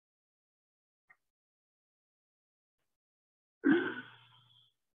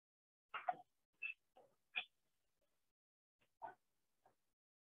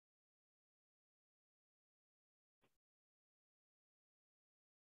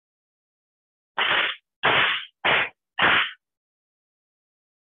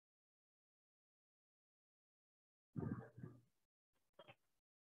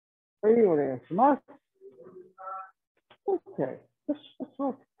はい、お願いします。Okay, let's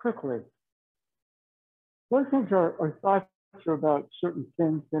look quickly. One of the things our thoughts are about certain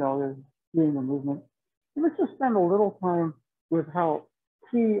things, they're doing the movement. And let's just spend a little time with how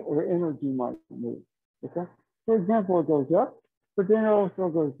chi or energy might move. Okay? For example, it goes up, but then it also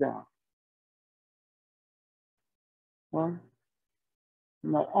goes down. Well,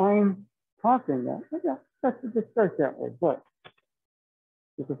 now I'm talking that. Yeah, that's just start that way. But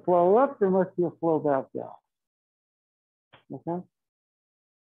if it flow up, there must be a flow back down. Okay?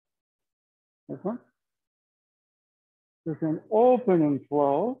 Okay? There's an opening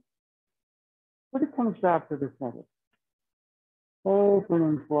flow, but it comes back to the center.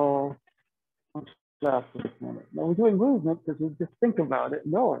 Opening flow comes back to the center. Now we're doing movement because we just think about it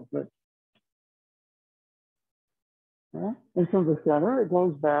and know it, but and from the center, it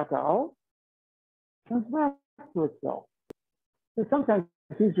goes back out, comes back to itself. So sometimes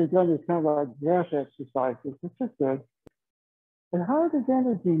these are done as kind of like breath exercises, which is good. But how does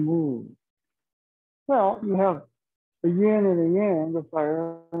energy move? Well, you have a yin and a yang, the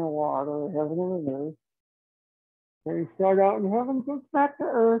fire and the water, the heaven and the earth. So you start out in heaven, goes back to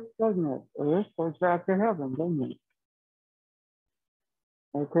earth, doesn't it? Earth goes back to heaven, doesn't it?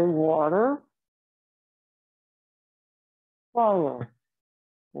 Okay, water, fire,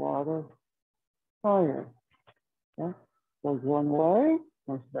 water, fire. Okay? Goes one way,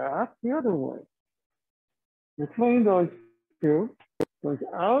 comes back the other way. Between those two, goes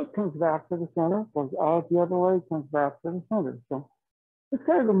out, comes back to the center, goes out the other way, comes back to the center. So it's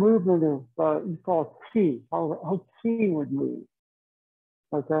kind of the movement of, you call it chi, how chi would move.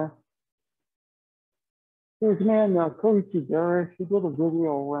 Okay? There's a man, Koichi Garish, he did a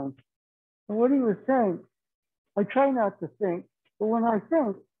video once. And what he was saying, I try not to think, but when I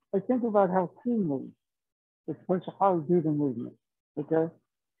think about how chi moves. It's how to do the movement. Okay?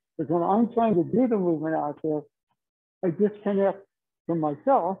 Because when I'm trying to do the movement out there, I disconnect from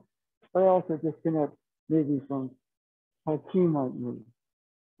myself, but I also disconnect maybe from how chi might move.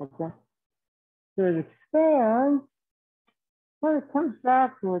 Okay? So it expands, when it comes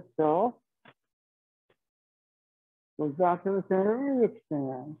back to itself, goes back to the center,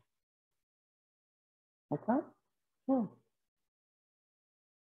 re-expands. Okay? Yeah.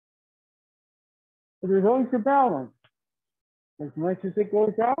 But there's always a balance. As much as it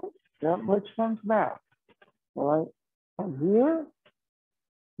goes out, that much comes back. All right? From here,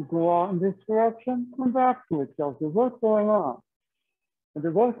 you go out in this direction, come back to itself. They're both going on. And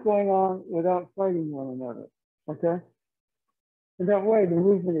they're both going on without fighting one another. Okay? And that way, the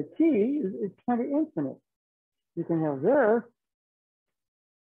movement of chi is kind of infinite. You can have this,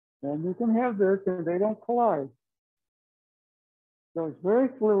 and you can have this, and they don't collide. So it's very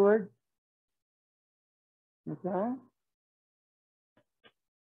fluid. Okay?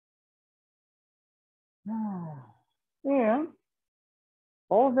 And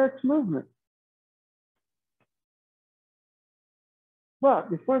all of that's movement. But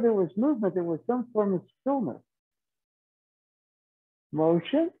before there was movement, there was some form of stillness.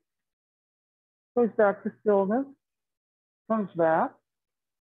 Motion goes back to stillness, comes back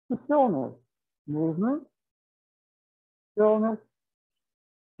to stillness. Movement, stillness,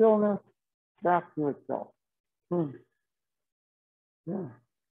 stillness, back to itself. Yeah.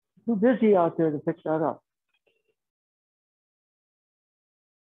 Too busy out there to pick that up.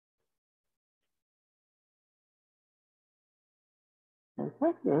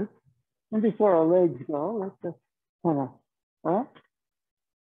 Okay, good. And before our legs go, let's just kind of,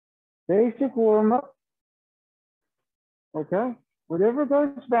 basic warm up. Okay, whatever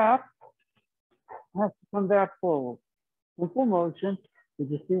goes back has to come back forward. Simple motion, you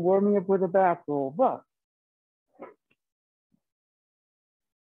just be warming up with a back roll, but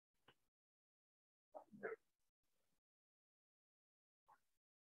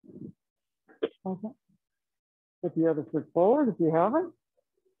okay. Put the other foot forward if you haven't.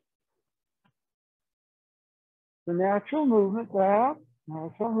 The natural movement back,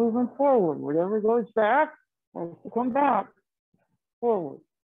 natural movement forward. Whatever goes back has to come back forward.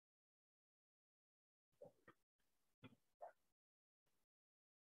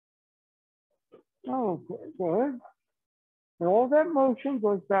 Oh, good. And all that motion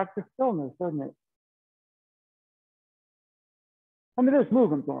goes back to stillness, doesn't it? I mean, there's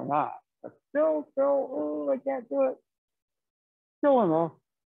movement going on, but still, oh, I can't do it. Still enough.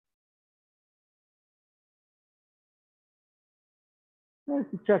 There's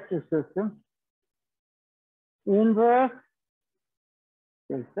the check your system. In breath,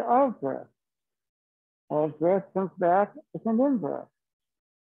 there's the out breath. Out breath comes back as an in breath.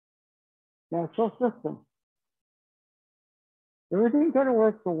 Natural system. Everything kind of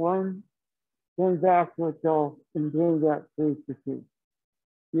works for one, going back to itself and doing that phase to two.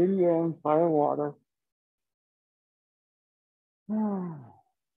 Yin yang, fire, water.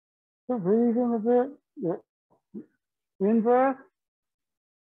 So breathing a bit. Your in breath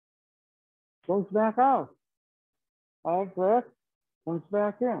goes back out. Out breath comes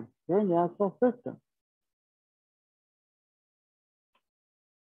back in. Very natural system.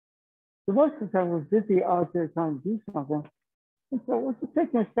 So most of the time we're busy out there trying to do something. And so we're just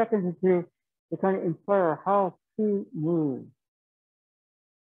taking a second or two to kind of inquire how to move.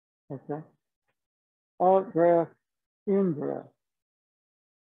 Okay. Out breath, in breath.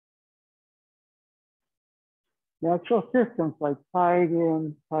 Natural systems like tied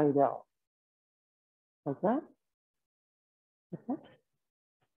in, tied out. Okay? Okay.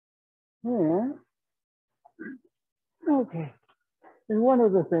 And, okay. And one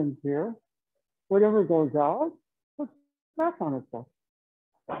of the things here, whatever goes out, puts back on itself.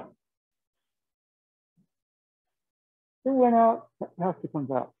 It went out, it has to come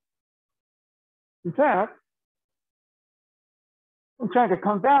back. In fact, I'm trying to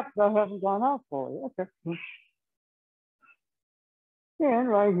come back, but I haven't gone out fully. Okay. And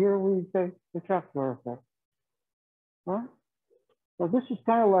right here we say the chakra effect. Right? So this is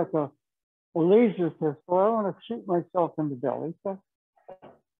kind of like a laser pistol. I want to shoot myself in the belly. So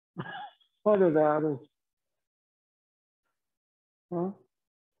part of that is,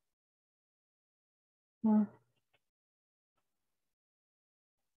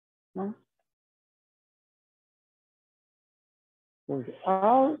 goes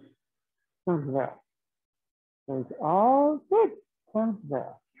out, comes back. Goes out, good, comes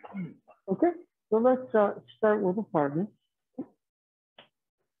back. Okay, so let's start with a partner.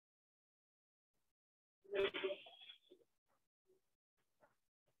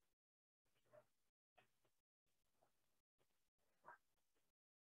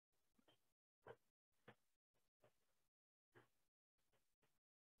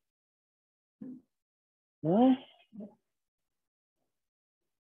 Okay.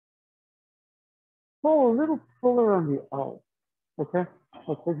 Oh, a little fuller on the out. Okay,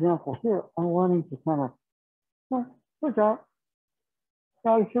 so for example, here I'm wanting to kind of push out.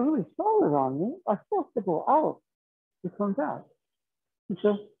 Now, if you really solid on me, I'm supposed to go out to come back.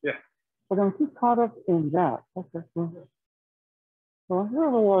 Okay? Yeah. But I'm too caught up in that. Okay. Well, here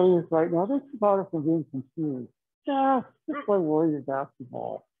are the Warriors right now. They're too caught up in being confused. Yeah, just play Warriors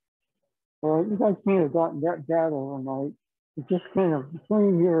basketball. All right, you guys may have gotten that bad overnight. It's just kind of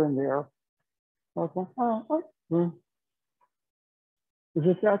between here and there. Okay. Is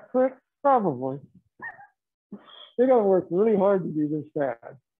it that quick? Probably. They gotta work really hard to be this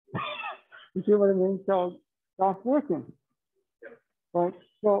bad. You see what I mean? So stop working. Right?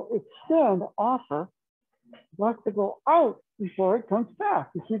 So extend, offer, wants to go out before it comes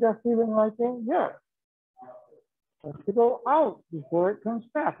back. You see that feeling right there? Yeah. Wants to go out before it comes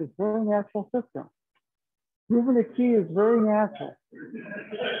back. It's a very natural system. Moving the key is very natural.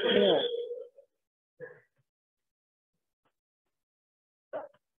 Yeah.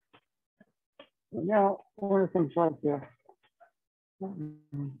 Now, one of the things right there.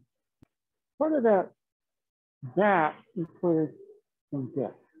 Part of that includes some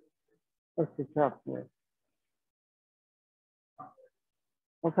depth. That's the top there.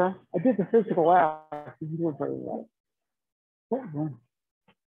 Okay, I did the physical act. You did very well.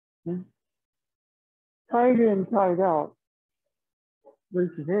 Tied in, tied out. But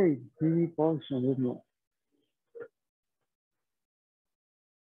it's a very deep motion, isn't it?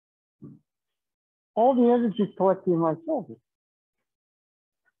 All the energy is collected in my shoulders.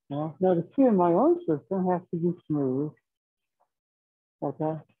 Now the key in my own system has to be smooth.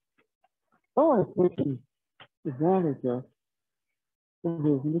 Okay. So I'm taking advantage of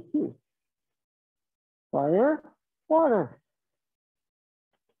using the key. Fire, water.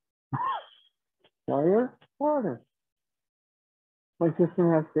 Fire, water. My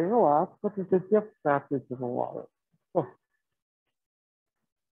system has to relax, but there's a depth factor to the water. So,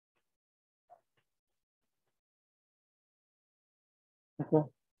 okay.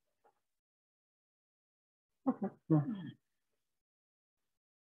 Okay. Yeah.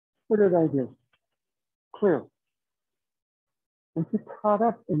 What did I do? Clear. I'm too caught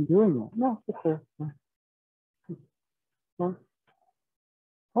up in doing it. No, it's clear.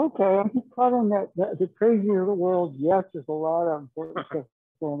 Okay, I'm just caught in the crazy of the world. Yes, there's a lot of important stuff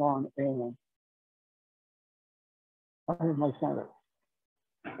going on, and I have my center.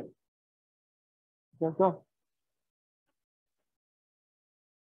 Go.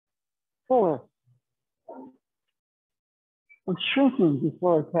 Forward. I'm shrinking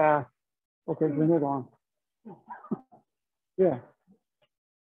before I pass. Okay, bring it on. Yeah.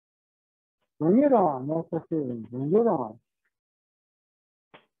 Bring it on. That's the feeling. Bring it on.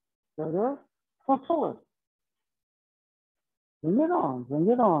 Better. Pull it. Bring it on. Bring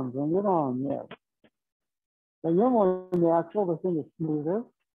it on. Bring it on. Yes. And you're more natural. The thing is smoother.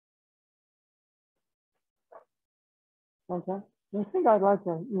 Okay. I think I'd like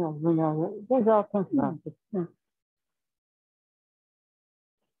to, bring out. There's all kinds of.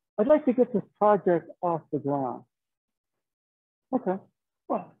 I'd like to get this project off the ground. Okay.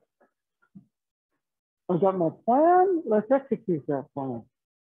 Well, I got my plan. Let's execute that plan.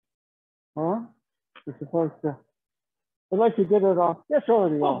 Huh? We're supposed to. I'd like to get it off. It's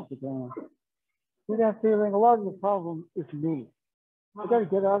already off the ground. See that feeling? A lot of the problem is me. I got to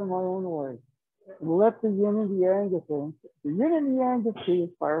get out of my own way and let the yin and the yang of things. The yin and the yang of sea,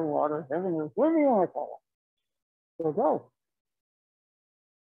 fire, water, heaven, earth, whatever you want to call it. So go.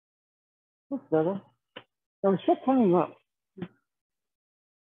 That's better. Now it's just coming up.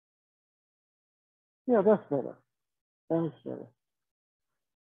 Yeah, that's better. That's better.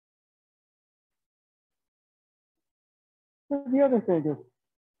 But the other thing is,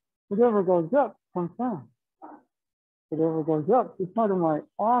 whatever goes up comes down. Whatever goes up is part of my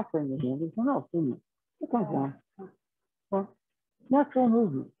offering again. There's no else, isn't it? It comes down. Well, natural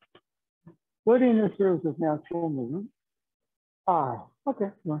movement. What interferes with natural movement?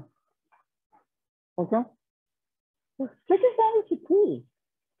 Okay. Well, okay. Just take advantage of key.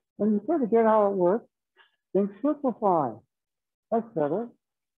 When you sort of get how it works, then simplify. That's better.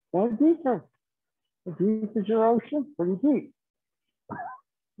 And deeper. The deep is your ocean, pretty deep.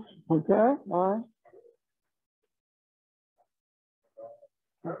 Okay, all right.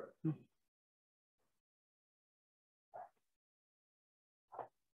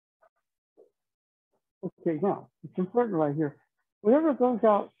 Okay, now, it's important right here. Whatever goes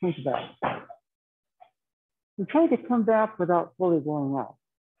out, comes back. We're trying to come back without fully going out.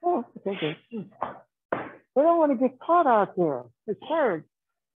 Oh, okay, good. We don't want to get caught out there. It's hard.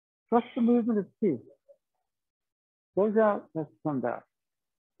 Trust the movement of chi. Goes out, has to come back.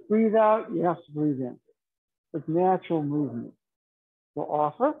 Breathe out, you have to breathe in. It's natural movement. So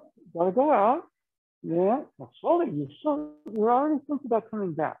offer, gotta go out. Yeah, slowly, you're already thinking about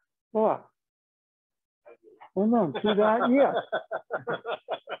coming back. Go out. And then see that? Yeah.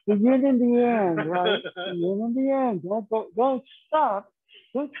 The yin and the yang, right? The yin and the yang. Don't stop.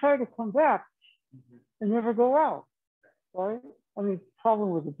 Don't try to come back and never go out. Right? I mean, problem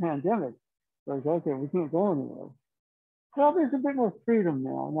with the pandemic. Like, okay, we can't go anywhere. Well, there's a bit more freedom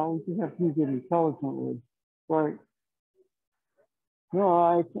now. Now we just have to use it intelligently. Right? No,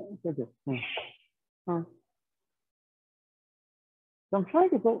 I can't take it. So I'm trying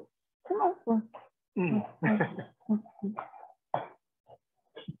to go. Come on.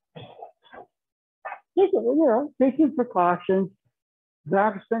 Taking precautions,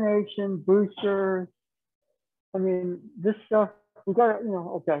 vaccination, boosters. I mean, this stuff, we got to,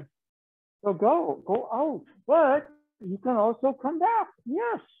 okay. So go out, but you can also come back.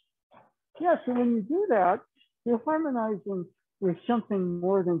 Yes. Yes. And when you do that, you're harmonizing with something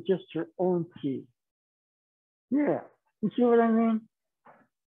more than just your own chi. Yeah. You see what I mean?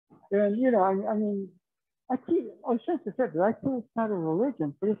 And, I mean, I shouldn't have said that. I feel it's not a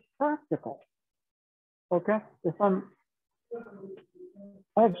religion, but it's practical. Okay?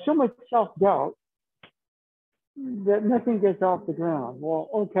 I have so much self-doubt that nothing gets off the ground. Well,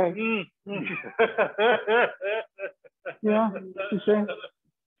 okay. Yeah, you see?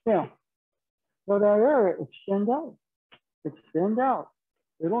 Yeah. So that area, extend out. Extend out.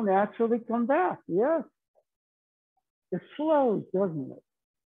 It'll naturally come back. Yes. It flows, doesn't it?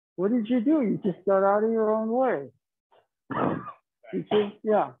 What did you do? You just got out of your own way. You see?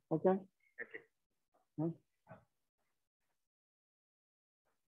 Yeah. Okay.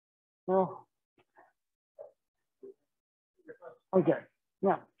 Well, okay.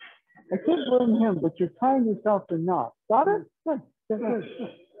 Now, I can't blame him, but you're tying yourself in knots. Got it? Good. Good.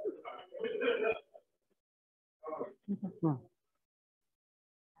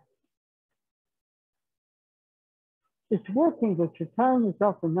 It's working, but you're tying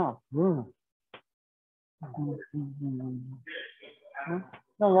yourself in knots. Now,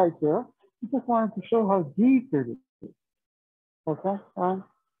 right there, I just wanted to show how deep it is. Okay?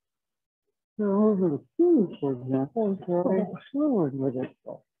 The movement of food, for example, is very fluid with it.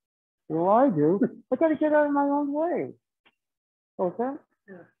 So, what I do, I got to get out of my own way. Okay?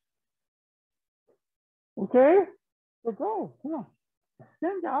 Okay? So go. Come on.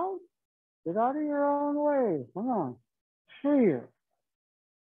 Extend out. Get out of your own way. Come on. Freer.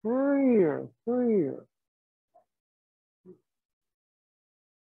 Freer. Freer.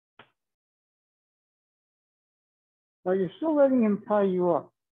 But you're still letting him tie you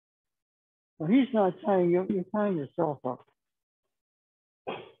up. Well, he's not tying you up, you're tying yourself up.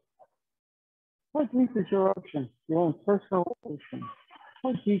 How deep is your ocean? Your own personal ocean.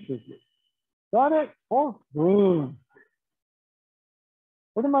 How deep is it? Got it? Oh, boom.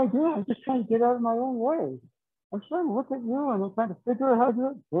 What am I doing? I'm just trying to get out of my own way. I'm trying to look at you and I'm trying to figure out how to do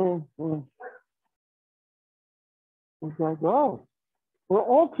it. Boom, boom. It's like, oh, we're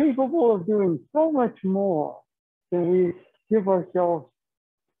all capable of doing so much more than we give ourselves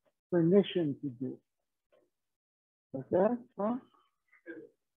permission to do. Okay? Huh?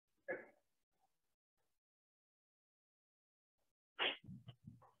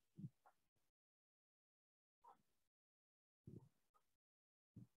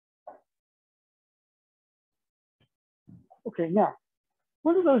 Okay, now,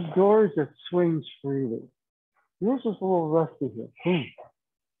 what are those doors that swings freely? This is a little rusty here. Boom.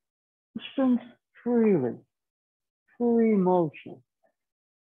 It swings freely. Free motion.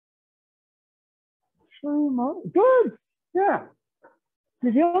 Free motion. Good. Yeah.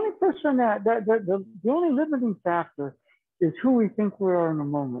 The only person the only limiting factor is who we think we are in the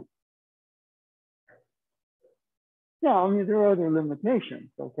moment. Yeah, I mean, there are other limitations,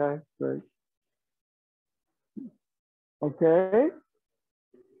 okay? But, okay?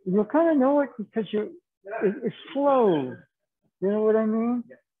 You'll kind of know it because it flows. You know what I mean?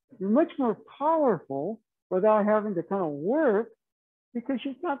 You're much more powerful without having to kind of work because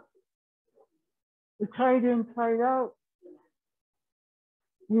you've got the tied in, tied out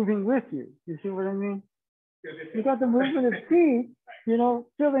moving with you. You see what I mean? You got the movement of feet, you know,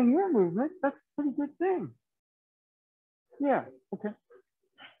 filling your movement. That's a pretty good thing. Yeah, okay.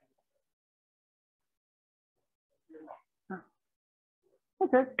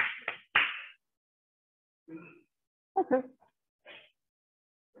 Okay. Okay.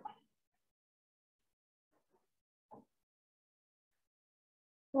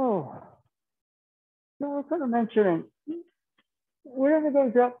 Oh, so we're kind of mentioning whatever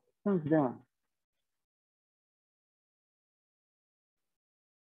goes up comes down.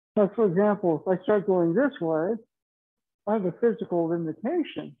 So, for example, if I start going this way, I have a physical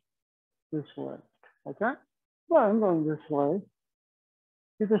limitation this way. Okay? Well, I'm going this way.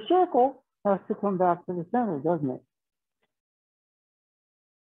 The circle has to come back to the center, doesn't it?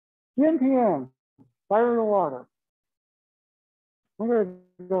 Yin Yang, fire the water. I'm going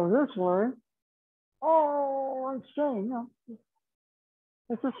to go this way. Oh, I'm saying, no.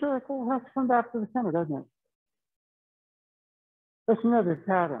 It's a circle, it has to come back to the center, doesn't it? That's another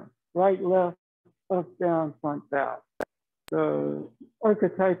pattern. Right, left, up, down, front, back. The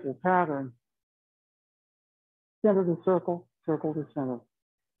archetypal pattern. Center to circle, circle to center.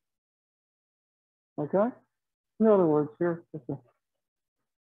 Okay? In other words, here.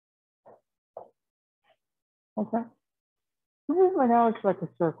 Okay? The movement now is like a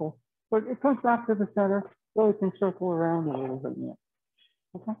circle, but it comes back to the center, so it can circle around a little bit more.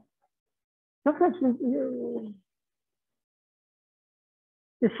 Okay? Sometimes if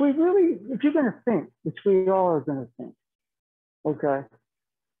you're going to think, which we all are going to think, okay,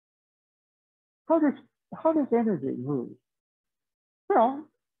 how does energy move? Well,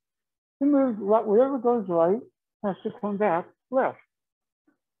 it moves, whatever goes right has to come back left,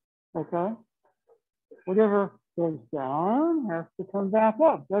 okay? Whatever goes down has to come back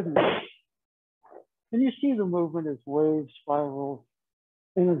up, doesn't it? And you see the movement as waves, spirals,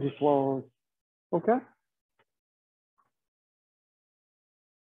 energy flows, okay?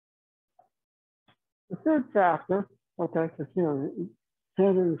 The third factor, okay, because you know,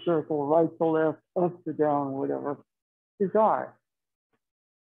 center of the circle, right to left, up to down, whatever, is I.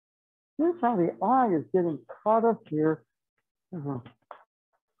 Here's how the I is getting caught up here.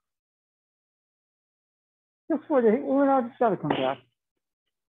 Just what I just gotta come back.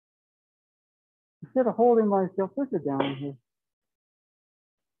 Instead of holding myself, put it down here.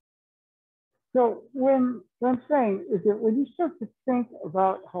 So what I'm saying is that when you start to think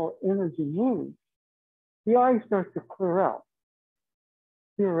about how energy moves, the I starts to clear out,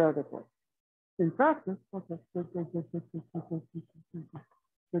 theoretically. In practice, okay, good.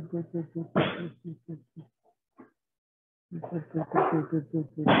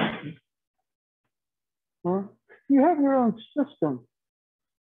 Huh? You have your own system.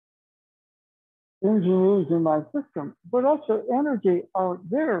 Energy moves in my system, but also energy out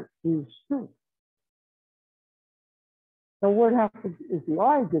there is too. So what happens is the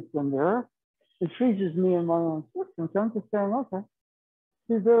I gets in there, it freezes me in my own system. So I'm just saying, okay,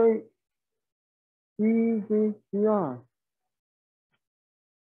 it's very easy beyond.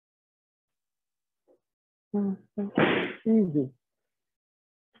 Easy.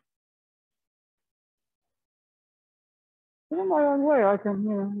 But in my own way, I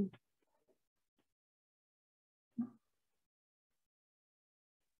can,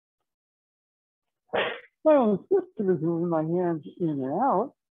 my own system is moving my hands in and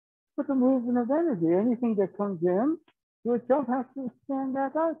out, but the movement of energy, anything that comes in to itself has to stand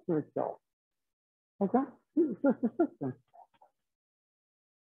back out to itself. Okay? It's just a system.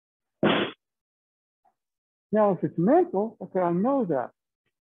 Now, if it's mental, okay, I know that.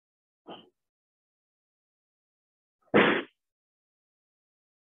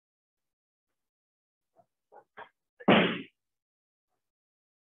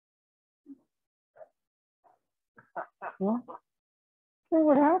 Well, so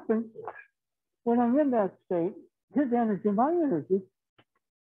what happens when I'm in that state, his energy and my energy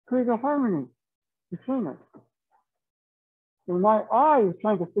create a harmony between us. So my eye is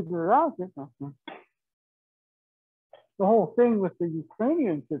trying to figure it out. The whole thing with the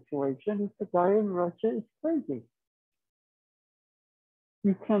Ukrainian situation is the guy in Russia is crazy.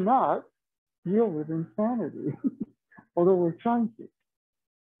 You cannot deal with insanity, although we're trying to.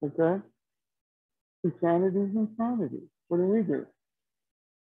 Okay? Insanity is insanity. What do?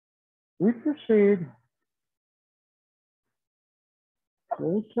 We proceed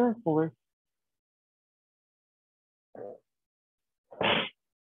very carefully.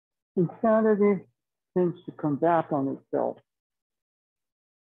 Insanity tends to come back on itself.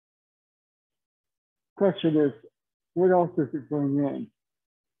 Question is, what else does it bring in?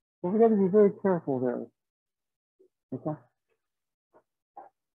 Well, we got to be very careful there. Okay?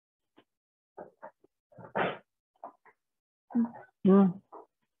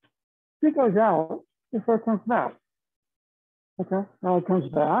 It goes out before it comes back. Okay? Now it comes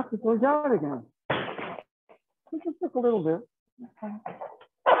back, it goes out again. It just took a little bit. Okay.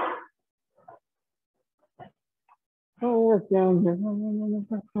 So we'll work down here.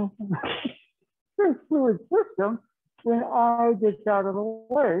 Very fluid system when I get out of the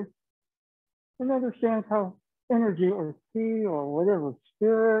way and understands how energy or chi or whatever,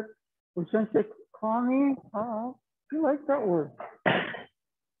 spirit or sense calming. I like that word.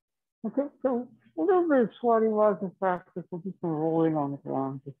 Okay, so a little bit of Swati Wada practice. We'll do some rolling on the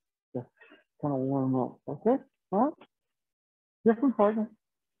ground just to kind of warm up. Okay, all right. Different partner.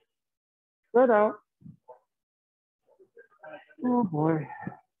 Spread out. Oh boy.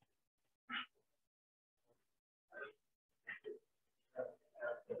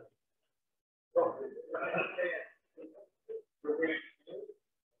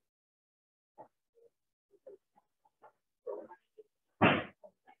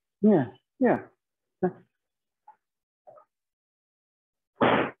 Yeah.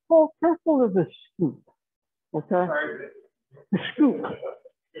 Well, careful of the scoop. Okay. The scoop.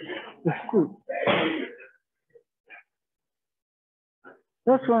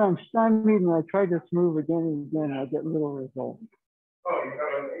 That's when I'm stymied and I try this move again and again. I get little results.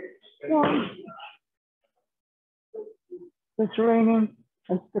 Well, it's raining.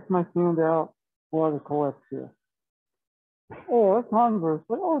 I stick my hand out. Water collects here. Or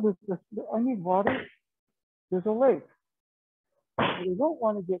conversely, I need water. There's a lake. But you don't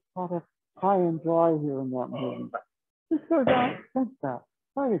want to get caught up high and dry here in that movement. Just go down, think that.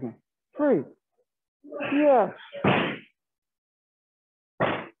 Try it again. 3. Yes.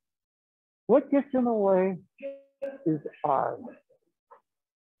 What gets in the way is I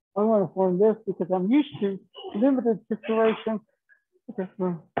want to form this because I'm used to limited situations. Okay.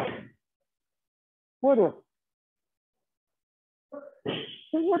 What if?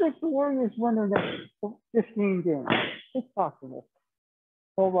 So what if the Warriors win their next 15 games? It's possible.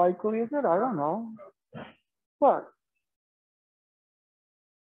 How likely is it? I don't know. But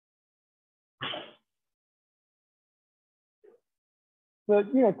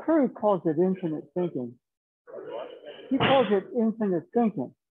Curry calls it infinite thinking. He calls it infinite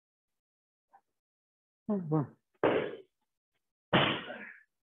thinking.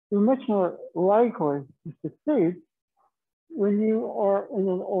 You're much more likely to succeed when you are in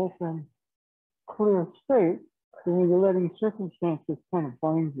an open, clear state than when you're letting circumstances kind of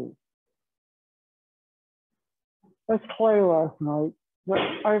bind you. Let's play last night. But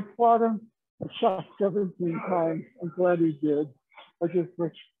I applaud him. I shot 17 times. I'm glad he did. I just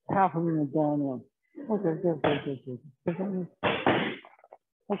wish half of them had gone in. Okay, good.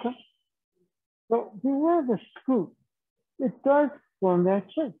 Okay. So beware the scoop. It does form that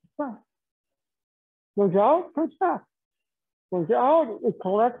shape. Goes out, comes back. Goes out, it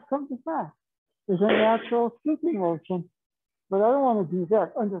collects, comes back. There's a natural scooping motion, but I don't want to do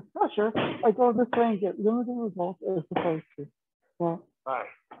that. Under pressure, I go this way and get limited results as opposed to.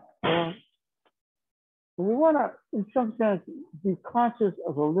 We want to, in some sense, be conscious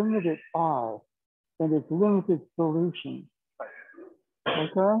of a limited eye and its limited solution.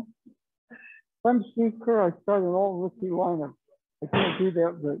 Okay? I'm Steve Kerr. I started an all rookie lineup. I can't do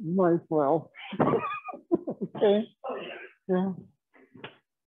that, but you might as well. Okay? Yeah.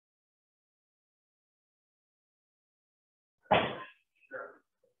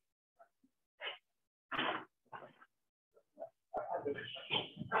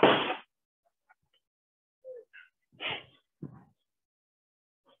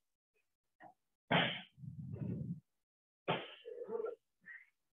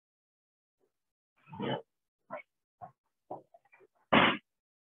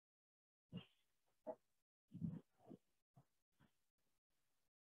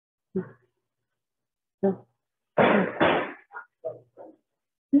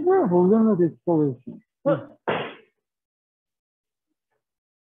 You have a limited solution. What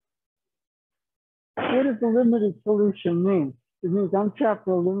does a limited solution mean? It means I'm trapped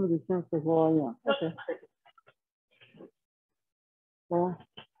for a limited sense of who I am. Okay. Well,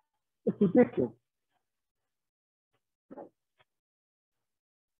 it's addictive.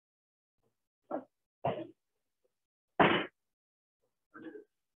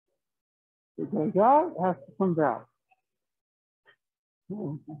 It goes out, it has to come back.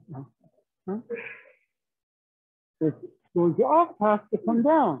 It goes up, has to come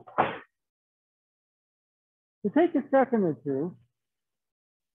down. To take a second or two,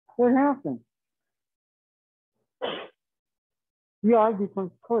 what happens? The eye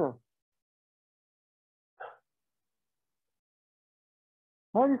becomes clear.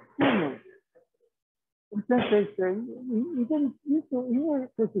 How does humor? Since they say, you didn't use the, you were,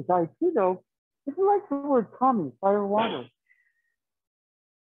 this is Aikido, if you like the word kami, fire, water.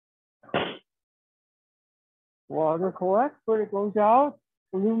 Water collects, but it goes out,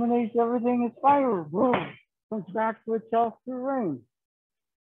 illuminates everything as fire, boom, comes back to itself through rain.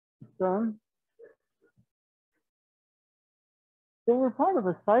 Sun. So we're part of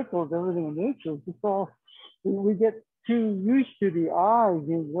a cycle of everything in nature. It's just all, we get too used to the eye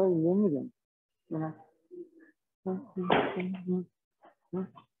being very limiting, you know.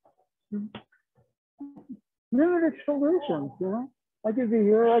 Limited solutions, you know. I could be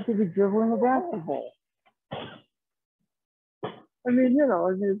here, I could be dribbling a basketball. I mean, you know,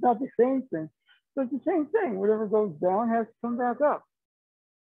 it's not the same thing, but it's the same thing. Whatever goes down has to come back up,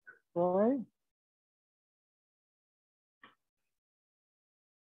 right?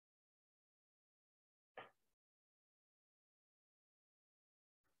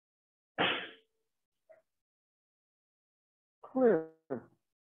 Clear.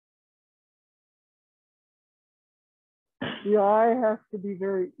 The eye has to be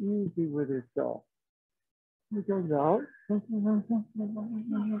very easy with itself. It goes out. Thank you.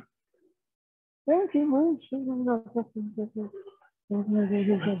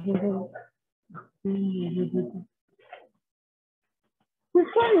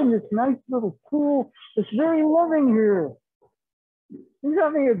 We're finding this nice little pool. It's very loving here. He's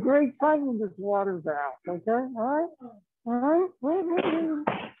having a great time in this water bath. Okay, all right, all right.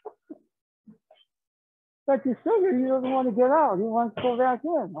 But you figure he doesn't want to get out. He wants to go back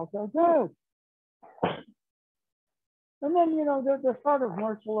in. Okay, good. And then, you know, the thought of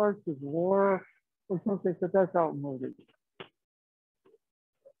martial arts is war or something, but that's outmoded.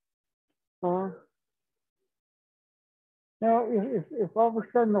 Now, if all of a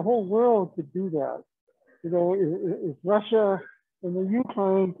sudden the whole world could do that, you know, if Russia and the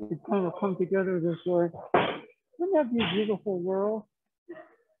Ukraine could kind of come together this way, wouldn't that be a beautiful world?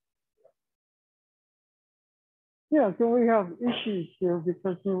 Yeah, so we have issues here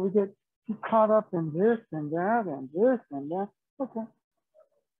because, you know, we get too caught up in this and that and this and that. Okay.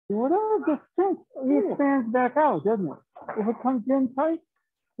 So whatever gets tense, it expands back out, doesn't it? If it comes in tight,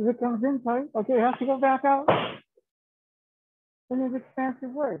 okay, it has to go back out. In an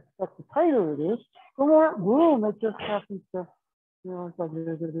expansive way. But the tighter it is, the more room it just happens to, you know, it's like,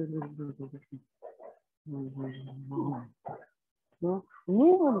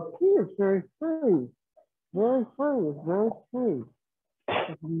 movement of key is very free. Very free, it's very free.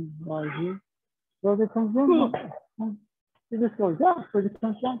 So it comes in, it just goes up, but it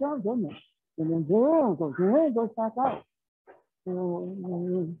comes back out, doesn't it? And then goes back out. A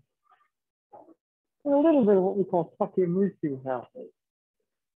little bit of what we call takemushi happens,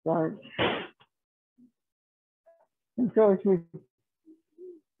 right? And so as we,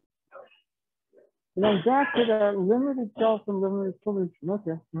 and then back to that limited self and limited solution.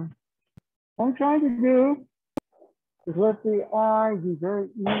 Okay. What I'm trying to do is let the eye be very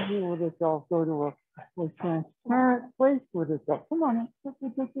easy with itself, go to a transparent place with itself. Come on. This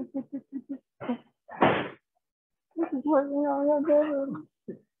is what, you know,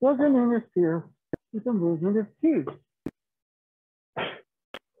 doesn't interfere with the movement of chi.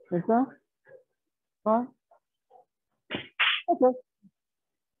 Make sense? Fine? Okay.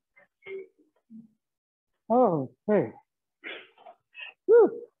 Oh, hey. Whew.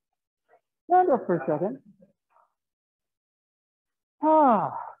 Stand up for a second.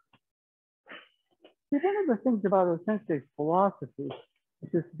 See, one of the things about Osensei's philosophy is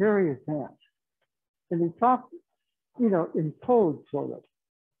it's very advanced. And he talks, in code, sort of.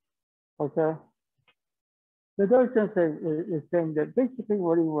 Okay? The Dodo Sensei is saying that basically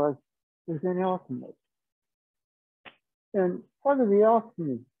what he was an alchemist. And part of the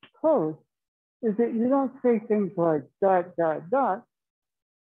alchemy code is that you don't say things like ...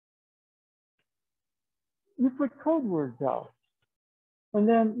 You put code words out. And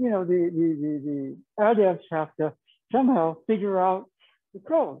then, the adepts have to somehow figure out the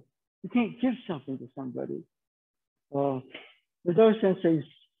code. You can't give something to somebody. The Dodo Sensei is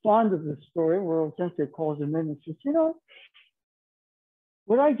fond of the story where Sensei calls him in and says,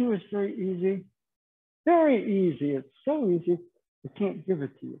 what I do is very easy. Very easy. It's so easy, I can't give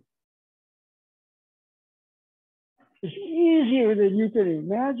it to you. It's easier than you can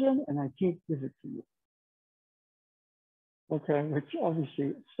imagine, and I can't give it to you. Okay, which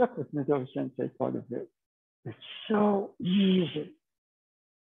obviously stuck with Dodo Sensei part of it. It's so easy.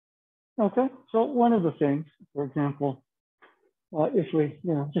 Okay, so one of the things, for example, if we,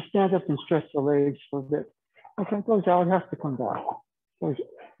 just stand up and stretch the legs for a bit. Okay, it goes out, has to come back. Goes,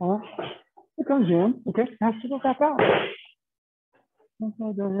 it comes in, okay, has to go back out.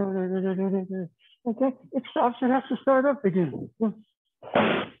 Okay, it stops, it has to start up again.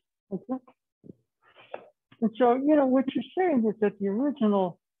 Okay. And so, what you're saying is that the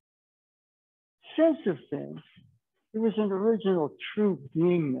original sense of things, there was an original true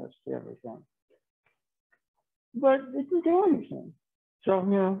beingness to everything. But it didn't do anything.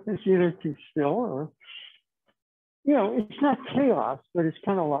 So, it's either too still or, it's not chaos, but it's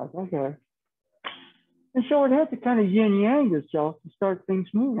kind of like, okay. And so it had to kind of yin-yang itself to start things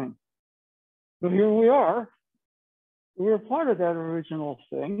moving. But here we are. We're part of that original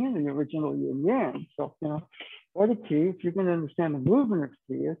thing, and the original yin-yang. So, what a key, if you can understand the movement of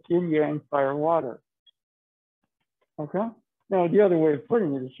key, it's yin-yang, fire, water. Okay? Now, the other way of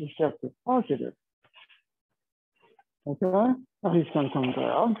putting it is receptive positive. Okay? Now he's going to come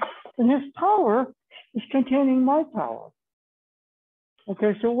down. And his power is containing my power.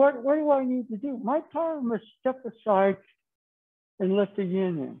 Okay, so what do I need to do? My power must step aside and let the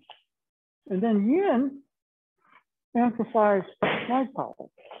yin in. And then yin amplifies my power.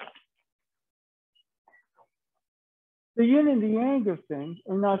 The yin and the yang of things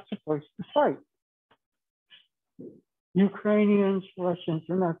are not supposed to fight. Ukrainians, Russians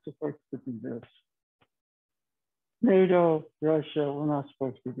are not supposed to do this. NATO, Russia, we're not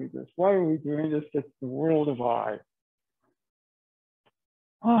supposed to do this. Why are we doing this? It's the world of I.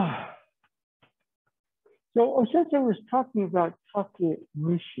 So Osensei was talking about Take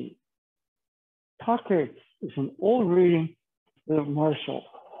Mushi. Take is an old reading of martial.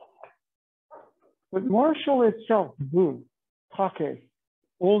 But martial itself, Bu, Take,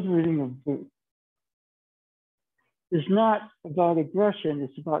 old reading of Bu, is not about aggression,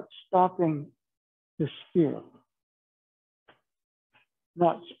 it's about stopping the spear.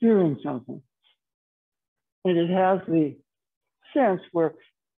 Not spearing something. And it has the sense where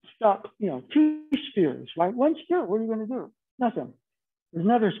stop, two spears, right? One spear, what are you going to do? Nothing. There's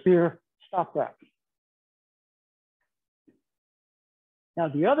another spear, stop that. Now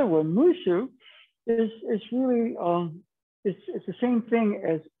the other one, Musu, is really, it's the same thing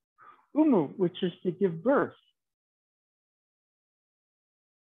as Umu, which is to give birth.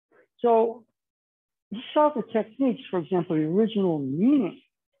 So you saw the techniques, for example, the original meaning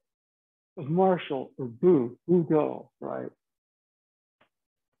of martial or Budo, right?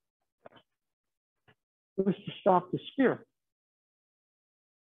 It was to stop the spear.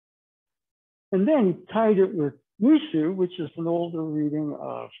 And then he tied it with Musu, which is an older reading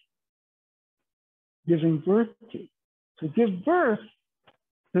of giving birth to. To give birth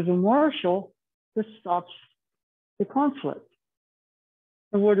to the martial that stops the conflict.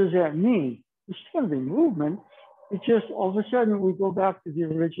 And what does that mean? It's going to be movement. It's just all of a sudden we go back to the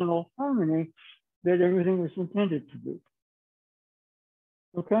original harmony that everything was intended to be.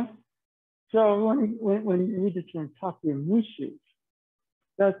 Okay? So when you read the term Takemushi,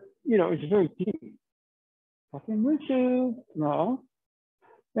 that's, it's very deep. Takemushi, no.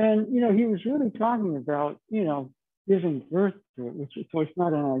 And, he was really talking about, giving birth to it, which of course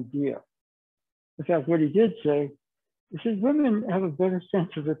not an idea. In fact, what he did say, he said women have a better sense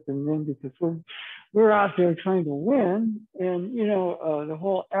of it than men because we're out there trying to win. And, the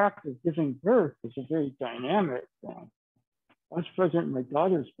whole act of giving birth is a very dynamic thing. I was present in my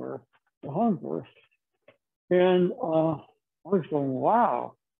daughter's birth, the home birth. And I was going,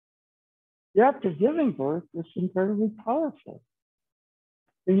 wow, the act of giving birth is incredibly powerful.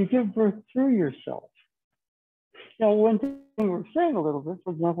 And you give birth through yourself. Now, one thing we're saying a little bit,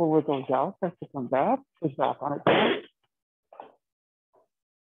 for example, what goes out has to come back, goes back on it.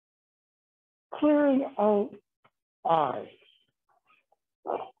 Clearing out I.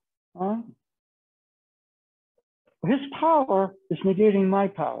 His power is negating my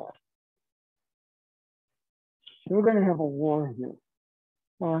power. So we're going to have a war here.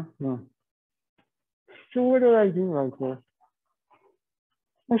 So what did I do right there?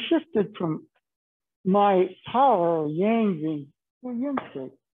 I shifted from my power, yang, being to a yin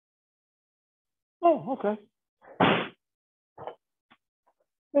state. Oh, okay.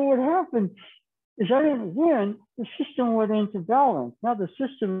 And what happened is I didn't win, the system went into balance. Now the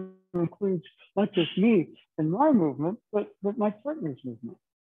system includes not just me and my movement, but my partner's movement.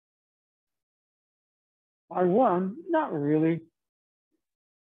 I won, not really.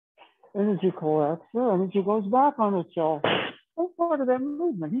 Energy collapses, energy goes back on itself. I'm part of that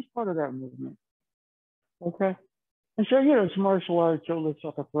movement. He's part of that movement. Okay. And so, you know, it's martial arts, so it looks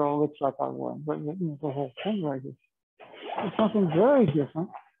like a throw, looks like I won. But you know, the whole thing right is it's something very different.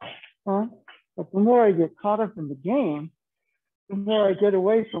 But the more I get caught up in the game, the more I get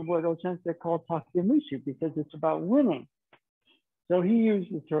away from what Osensei called Takemushi, because it's about winning. So he used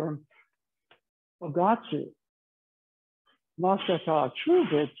the term Ogatsu. Masaka, true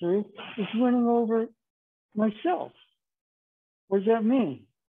victory, is winning over myself. What does that mean?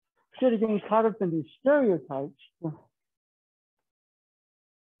 Instead of getting caught up in these stereotypes,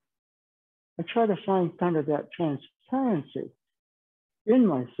 I try to find kind of that transparency in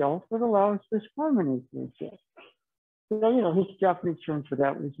myself that allows this harmony to exist. So, you know, his Japanese term for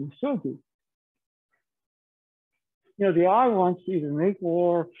that was misogi. You know, the I wants to either make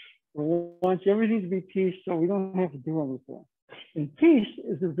war or wants everything to be peace so we don't have to do anything. And peace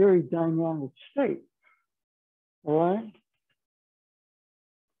is a very dynamic state, all right?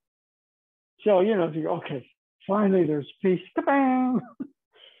 So, you know, if you go, okay, finally there's peace, ka-bang!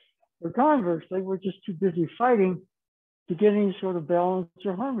 Or conversely, we're just too busy fighting to get any sort of balance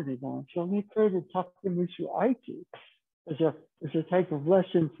or harmony going. So we created Takemushi Aikido as a type of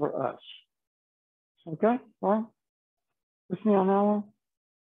lesson for us. Okay, all right? With me on that one?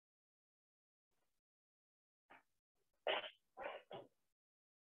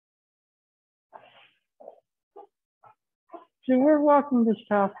 See, we're walking this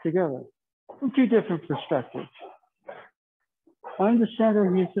path together from two different perspectives. I'm the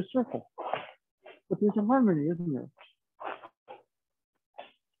center, he's the circle. But there's a harmony, isn't there?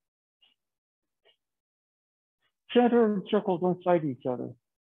 Center and circle don't fight each other.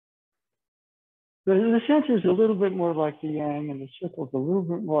 The center is a little bit more like the yang, and the circle is a little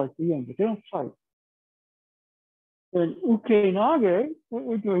bit more like the yin, but they don't fight. In Uke-nage, what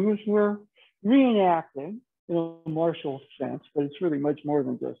we're doing is we're reenacting in a martial sense, but it's really much more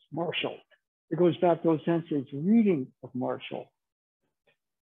than just martial. It goes back to Osensei's reading of martial.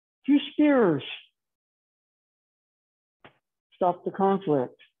 Two spears. Stop the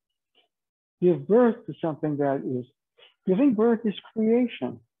conflict. Give birth to something that is, giving birth is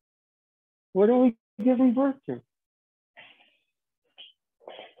creation. What are we giving birth to?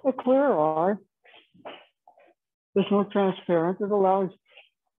 A clear eye. It's more transparent. It allows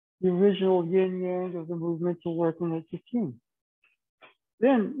the original yin-yang of the movement to work in its team.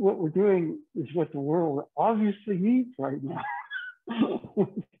 Then what we're doing is what the world obviously needs right now,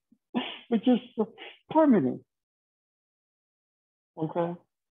 which is harmony. Okay?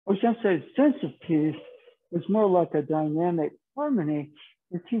 Osensei's sense of peace was more like a dynamic harmony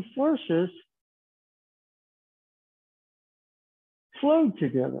where two forces flowed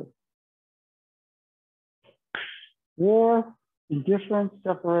together. War, indifference,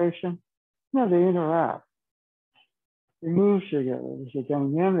 separation, no, they interact. They move together. There's a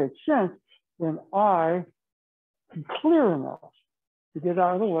dynamic sense when I am clear enough to get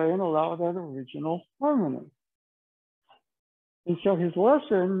out of the way and allow that original harmony. And so his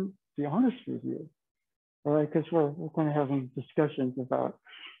lesson, to be honest with you, all right, because we're going to have discussions about,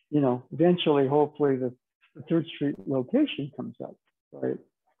 you know, eventually, hopefully, the 3rd Street location comes up, right?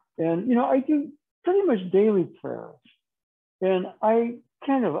 And, you know, I do pretty much daily prayers. And I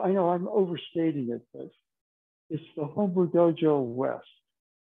know I'm overstating it, but it's the Homebrew Dojo West.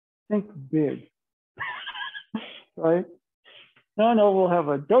 Think big, right? I know we'll have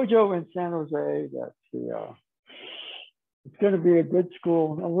a dojo in San Jose. That's it's going to be a good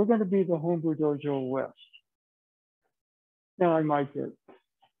school. And we're going to be the Homebrew Dojo West. Now I might get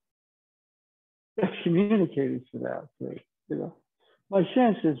excommunicated for that. But You know, my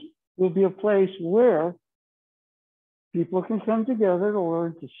sense is will be a place where people can come together to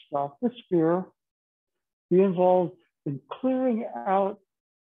learn to stop the fear, be involved in clearing out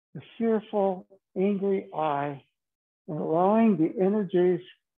the fearful, angry I, and allowing the energies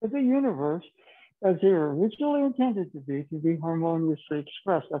of the universe as they were originally intended to be harmoniously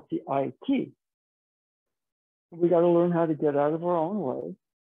expressed. That's the I key. We got to learn how to get out of our own way.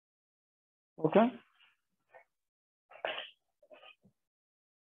 Okay?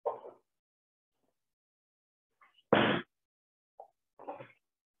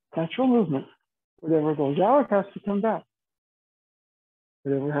 Natural movement. Whatever goes out has to come back.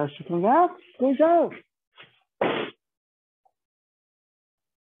 Whatever has to come back goes out.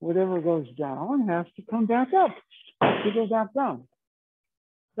 Whatever goes down has to come back up. Has to go back down.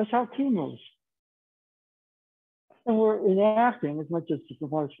 That's how Qi moves. And we're enacting, as much as it's a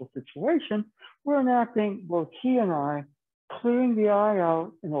wonderful situation, we're enacting both Qi and I, clearing the I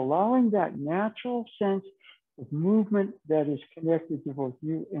out and allowing that natural sense of movement that is connected to both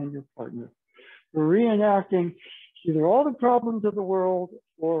you and your partner. We're reenacting either all the problems of the world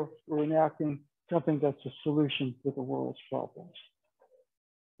or we're enacting something that's a solution to the world's problems.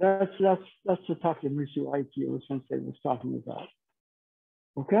 That's the Takemusu Aikido Sensei was talking about.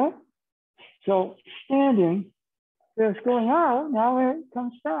 Okay? So standing, there's going out, now it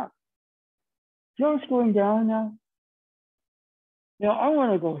comes back. Joe's going down now. Now I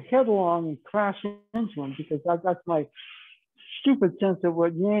want to go headlong and crash into him because that's my stupid sense of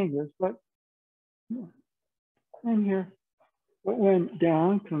what yang is, but in here. But when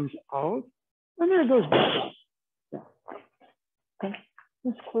down comes out, and then it goes back up. Yeah. Okay.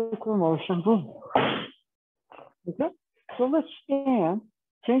 Just quick motion, boom. Okay. So let's stand,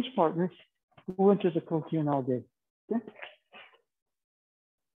 change partners, go into the Kokyu all day. Okay.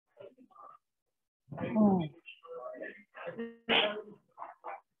 Oh.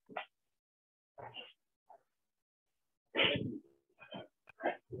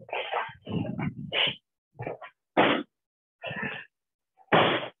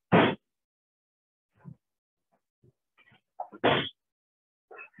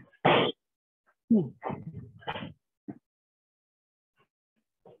 Yeah.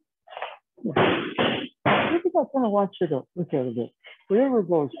 I think I kind of want you to look at it. Whatever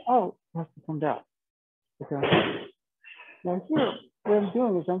goes out has to come down. Okay. Now here, what I'm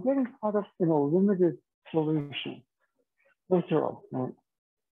doing is I'm getting caught up in a limited solution. No throw. Right?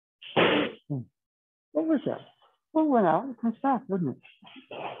 What was that? What went out? It comes back, doesn't it?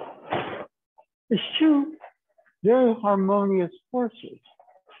 It's two very harmonious forces.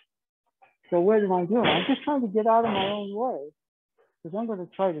 So what am I doing? I'm just trying to get out of my own way because I'm going to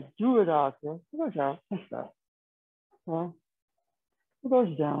try to do it out there. It goes out, it comes back. Well, it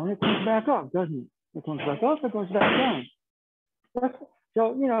goes down, it comes back up, doesn't it? It comes back up, it goes back down.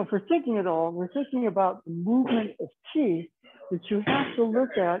 So, you know, if we're thinking at all, we're thinking about the movement of Qi that you have to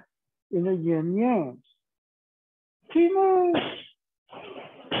look at in the yin yang. Qi moves.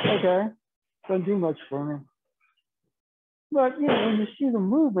 Okay, doesn't do much for me. But, you know, when you see the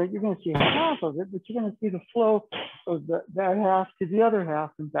movement, you're going to see half of it, but you're going to see the flow of that half to the other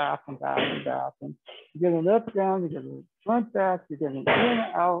half and back and back and back. And you get an up, down, you get a front, back, you get an in,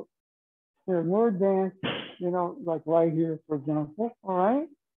 out. They're more advanced, you know, like right here, for example, all right?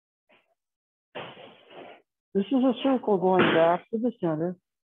 This is a circle going back to the center,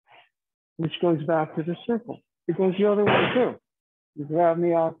 which goes back to the circle. It goes the other way too. You grab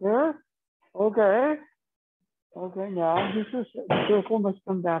me out there, okay. Okay, now this is the circle must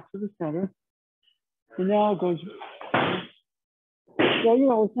come back to the center. And now it goes, so, you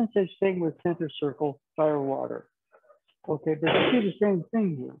know, it's not such thing with center circle, fire, water. Okay, but you see the same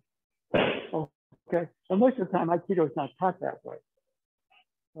thing here. Okay, so most of the time, Aikido is not taught that way.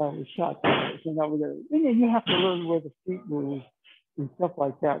 It's taught that way. So now and then you have to learn where the feet move and stuff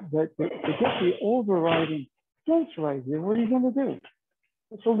like that. But to get the overriding sense right here, what are you going to do?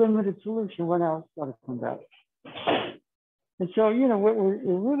 It's a limited solution. When else got to come back? And so, you know, what we're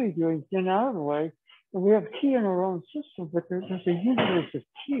really doing is getting out of the way. And we have Qi in our own system, but there's a universe of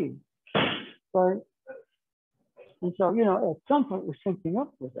Qi, right? And so, you know, at some point, we're syncing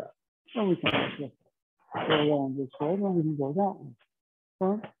up with that. And we can go along this way, then we can go that way.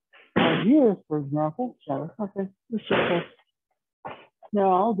 Right? Now here, for example, center, okay, the circle.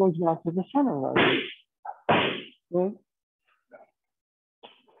 Now it goes back to the center right? Right?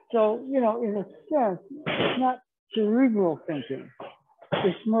 So, you know, in a sense, it's not cerebral thinking.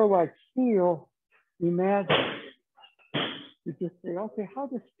 It's more like feel, imagine. You just say, okay, how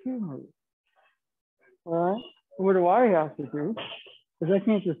does Q move? All right, what do I have to do? Because I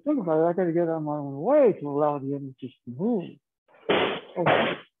can't just think about it. I got to get out of my own way to allow the energies to move.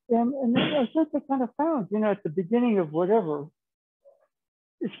 Okay. And I think I kind of found, you know, at the beginning of whatever,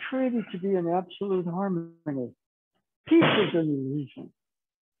 it's created to be an absolute harmony. Peace is an illusion.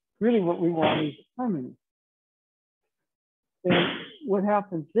 Really what we want is harmony. And what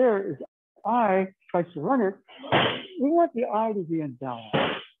happens there is I tries to run it. We want the I to be in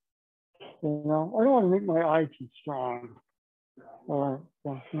balance. You know, I don't want to make my I too strong. All right.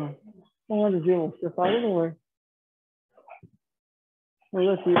 So, you know, I want to deal with stuff out of the way. And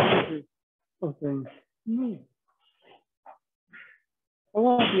let the energy of things move. I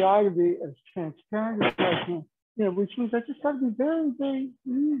want the I to be as transparent as I can. You know, which means I just got to be very, very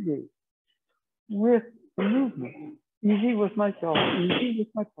easy with the movement. Easy with myself, easy with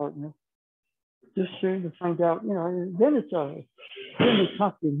my partner. Just trying to find out, you know, then it's really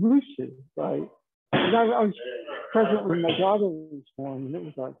tough to lose it, right? And I was present when my daughter was born, and it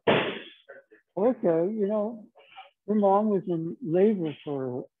was like, okay, you know, her mom was in labor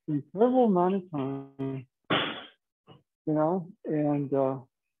for an incredible amount of time, you know, and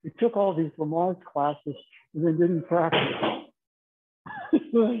we took all these Lamaze classes and then didn't practice.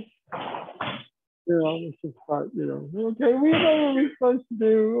 You know, it's just like, you know, okay, we know what we're supposed to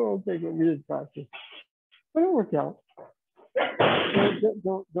do. Okay, but we didn't practice. But it worked out.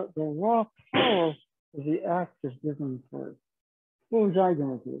 The raw power of the act of giving birth. What was I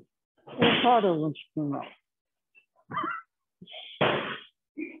going to do? I taught her when she came out.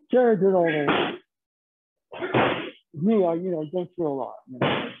 Sarah did all the work. Me, I, you know, go through a lot. You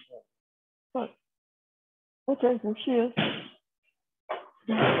know. But, okay, there she is.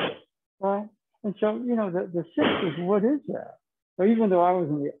 Right? And so, you know, the six is, what is that? So even though I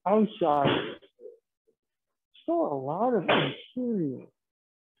was on the outside, still a lot of interior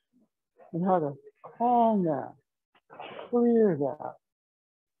and how to calm that, clear that.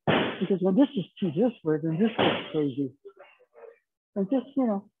 Because when this is too this way, then this gets crazy. And just, you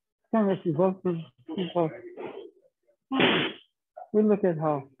know, kind of evoke people. We look at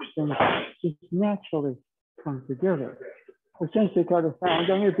how things just naturally come together. Essentially kind of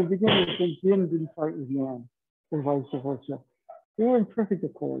found, I mean, at the beginning, things didn't fight with Yang, or vice versa. They were in perfect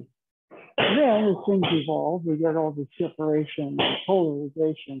accord. Then, as things evolved, we got all the separation, the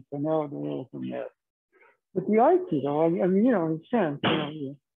polarization, so now the world from there. But the Aikido, I mean, you know, in a sense,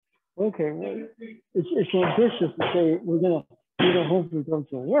 you know, okay, well, it's ambitious to say we're going to hopefully go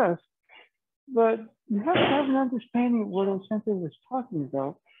to the West, but you have to have an understanding of what Osente was talking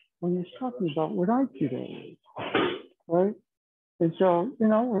about when he was talking about what Aikido is, right? And so, you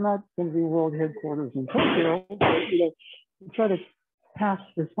know, we're not going to be world headquarters in Tokyo, but, you know, we try to pass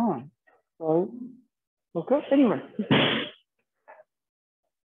this on, right? Okay, anyway.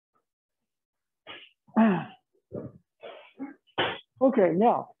 Okay,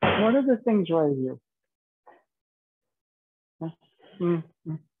 now, one of the things right here. I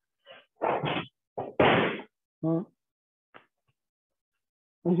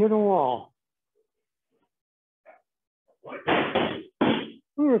hit a wall.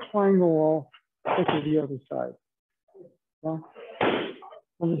 I'm going to climb the wall, go to the other side. Yeah. I'm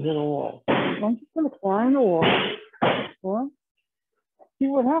going to hit a wall. I'm just going to climb the wall. Yeah. See,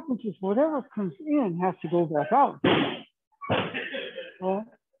 what happens is whatever comes in has to go back out. Well,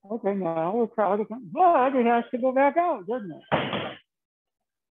 okay, now we're proud of it, but it has to go back out, doesn't it?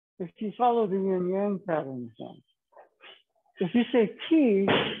 If you follow the yin-yang pattern, if you say ki,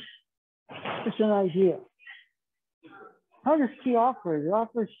 it's an idea. How does ki operate? It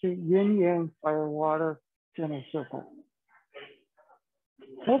operates to yin-yang, fire, water, center circle.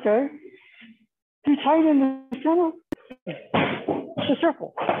 Okay. Too tight in the center, it's a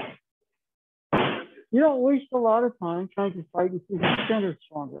circle. You don't waste a lot of time trying to fight and see the center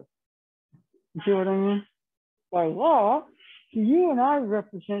stronger. You see what I mean? By law, you and I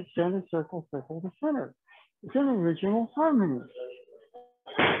represent center, circle, circle to center. It's an original harmony.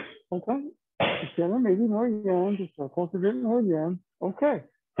 Okay? The center may be more yang, the circle's a bit more yang. Okay.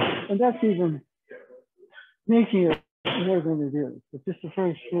 And that's even making it more than it is. It's just a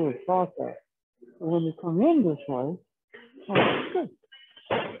very fluid process. And when you come in this way, oh, good.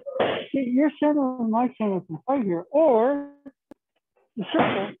 See, your center and my center can fight here, or the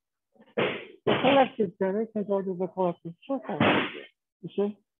circle, the collective center can go to the collective circle. You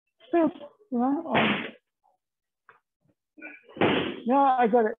see? So, you know, now I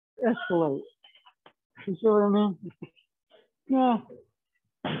got to escalate. You see what I mean? Yeah.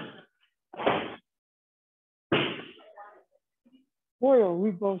 Boy, are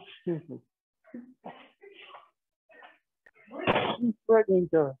we both stupid. He's threatening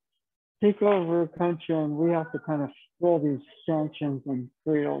to take over a country, and we have to kind of all these sanctions and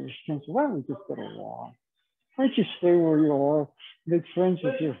create all these tensions. Why don't we just get along? Why don't you stay where you are, make friends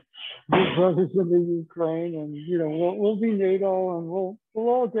with your brothers in the Ukraine, and you know we'll be NATO, and we'll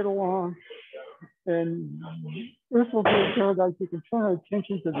all get along, and Earth will be a paradise. You can turn our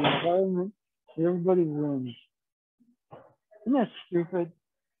attention to the environment, and everybody wins. Isn't that stupid?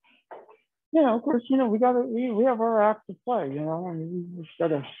 You know, of course, you know we have our act to play. You know, I mean, we just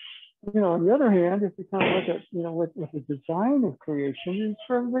gotta. You know, on the other hand, if we kind of look at, you know, what the design of creation is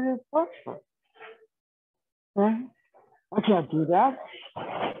for everybody to prosper. Right? I can't do that.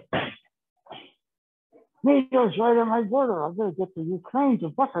 NATO's right on my border. I've got to get to Ukraine to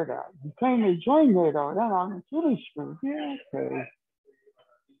buffer that. Ukraine may join NATO, then I'm really screwed. Yeah, okay.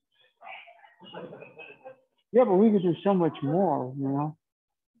 Yeah, but we could do so much more, you know.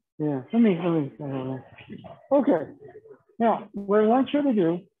 Yeah, let me. Okay. Now, what I want you to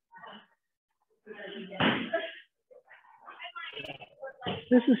do.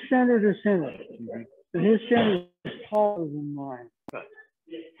 This is center to center. And his center is taller than mine.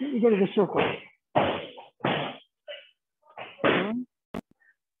 You go to the circle.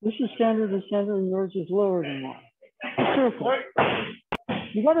 This is center to center, and yours is lower than mine. The circle.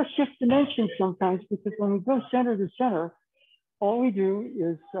 You got to shift dimensions sometimes because when we go center to center, all we do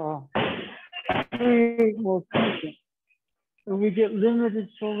is create more tension, and we get limited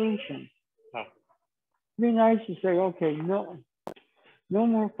solutions. It'd be nice to say, okay, no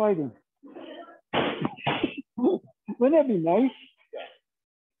more fighting. Wouldn't that be nice?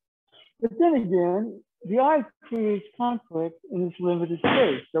 But then again, the I creates conflict in this limited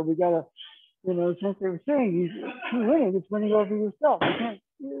space. So we gotta, you know, since they were saying he's winning, it's winning over yourself. You can't,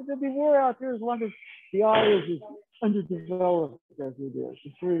 there'll be war out there as long as the I is as underdeveloped as it is.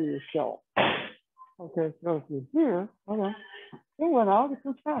 It's really yourself. Okay, so if you're here, okay, it went out,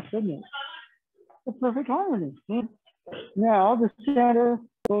 it's fast, isn't it? The perfect harmony. Now the center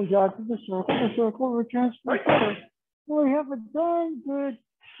goes out to the circle returns to the center. We have a darn good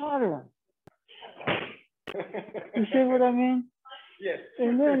pattern. You see what I mean? Yes.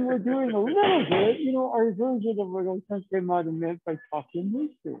 And then we're doing a little bit, you know, our version of what Sensei might have meant by talking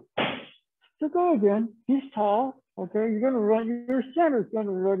these two. So go again. He's tall. Okay, you're going to run. Your center's going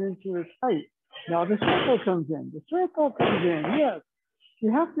to run into his height. Now the circle comes in. The circle comes in. Yes.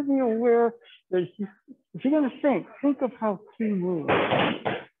 You have to be aware that if you're going to think of how Q moves.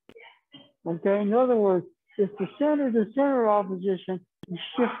 Okay, in other words, if the center to center opposition, you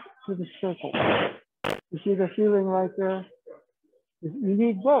shift to the circle. You see the feeling right there? You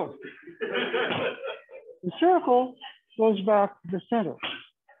need both. The circle goes back to the center.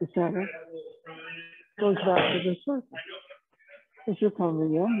 The center goes back to the circle. As you're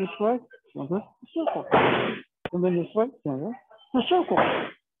coming in this way, center, the circle. And then this way, center, the circle.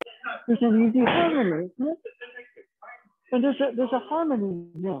 There's an easy harmony, isn't it? And there's a harmony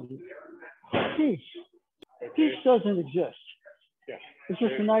now. Peace. Peace doesn't exist. It's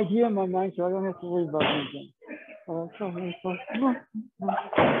just an idea in my mind, so I don't have to worry about anything.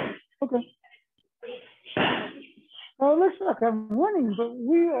 Okay. Well, it looks like I'm winning, but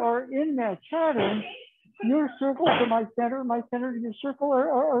we are in that pattern. Your circle to my center to your circle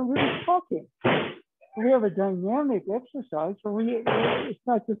are really talking. We have a dynamic exercise, so it's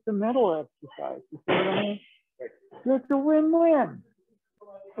not just a mental exercise. You see what I mean? It's a win-win.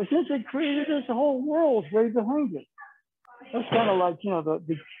 But since it created this whole world right behind it. That's kind of like, you know,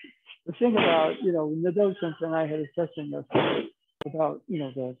 the thing about, you know, the docent and I had a session yesterday about, you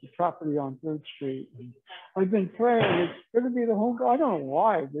know, the property on 3rd Street. And I've been praying it's going to be the home, I don't know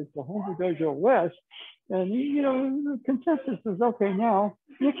why, there's the home dojo west. And, you know, the consensus is, okay, now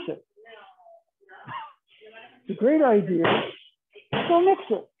mix it. It's a great idea. Go mix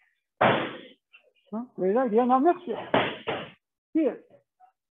it. Huh? Great idea. Now mix it. See it.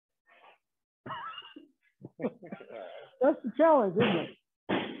 That's the challenge, isn't it?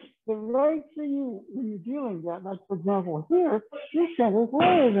 The right for you when you're dealing that, like for example, here, your center is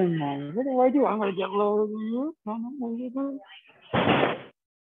lower than mine. What do? I'm going to get lower than you.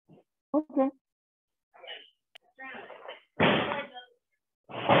 Okay.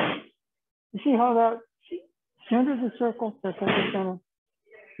 You see how that center to circle, circle to center?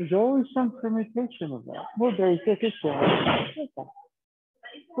 There's always some permutation of that. More basic is circle.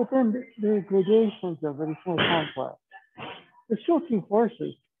 But then the gradations of it is more complex. There's still two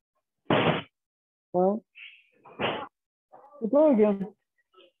forces. Well, so go again.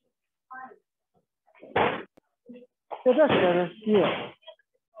 Yeah, that's better. Yeah.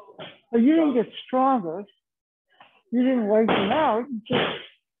 But you didn't get stronger. You didn't wipe them out. You just,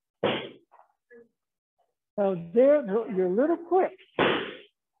 now there, you're a little quick.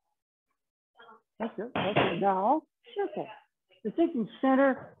 That's it. Okay, now circle. You're thinking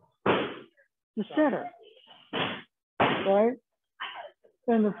center to center, right?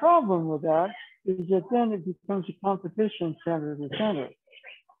 And the problem with that is that then it becomes a competition center to center.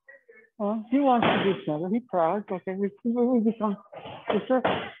 He wants to be center. He's proud. Okay, we become the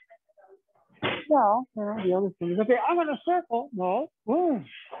circle. Now, the other thing is, okay, I'm going to circle. No, boom.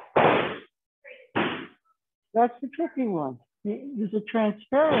 That's the tricky one. There's a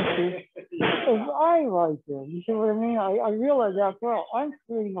transparency of eye right there. You see what I mean? I realize after all, I'm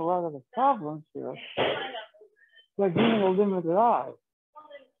creating a lot of the problems here by being a limited eye.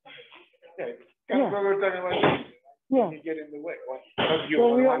 Okay. Yeah. Yeah. You get in the way.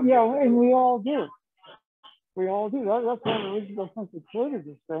 So and we all do. We all do. That's one of the reasons I think we created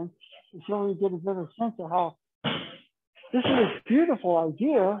this thing, to show you get a better sense of how this is a beautiful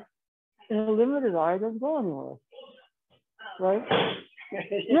idea, and a limited eye doesn't go anywhere. Right?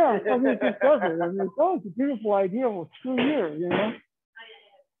 Yeah, I mean, it just does it. I mean, it's a beautiful idea. Well, screw you, you know?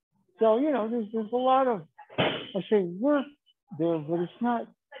 So, you know, there's a lot of, I say, work there, but it's not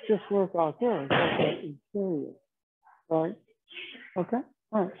just work out there. It's also interior. Right? Okay?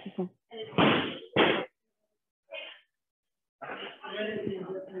 All right. Okay.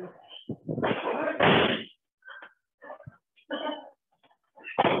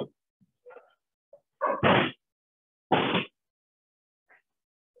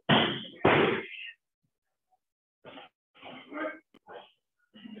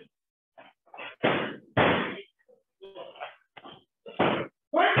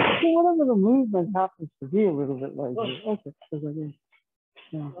 So whatever the movement happens to be a little bit like this. Okay, because I guess,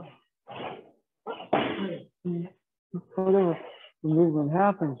 yeah. Whatever the movement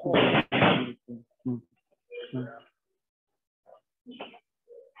happens to be.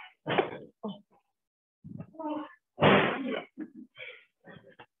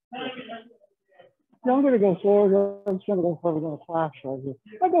 Yeah, I'm going to go forward. I'm just going to go forward in a flash right here.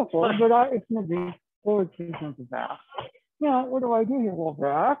 I go forward, but it's going to be forward turns into back. Now, what do I do here? Well,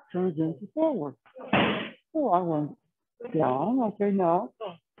 back turns into forward. Oh, I went down. Okay, now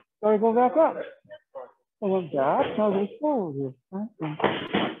got to go back up. I went back. Now there's forward here. Right?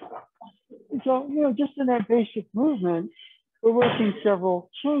 So, you know, just in that basic movement, we're working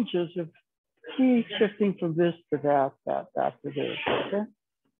several changes of key shifting from this to that to this. Okay.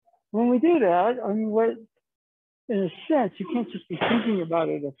 When we do that, I mean, what, in a sense, you can't just be thinking about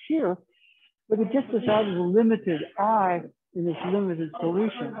it up here, but it gets us out of the limited eye in this limited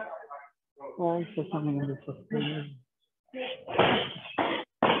solution. Well, so something in this.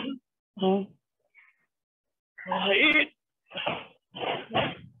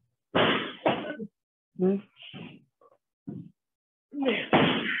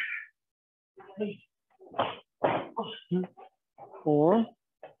 Four.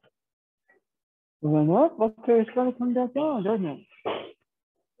 Went up. Okay, it's going to come back down, doesn't it?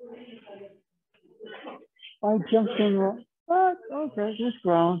 I jumped in. But okay, this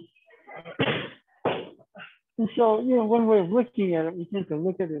ground. And so, you know, one way of looking at it, we tend to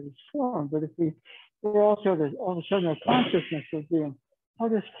look at it as form. But if we're also all of a sudden our consciousness of being, how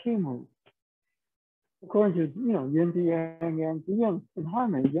does Qi move? According to, you know, yin to yang, yang to yin, in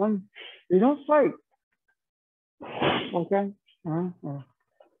harmony. Yang, they don't fight. Okay?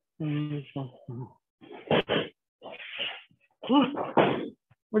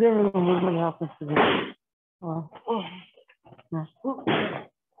 Whatever the movement happens to be.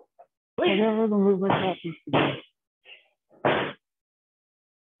 Whatever the movement happens to be.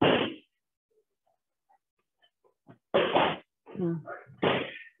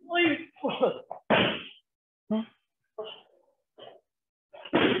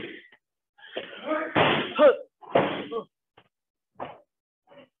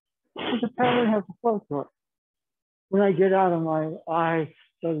 The pattern has a flow to it. When I get out of my eye,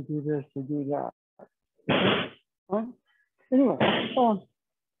 got to do this to do that. Right? Anyway,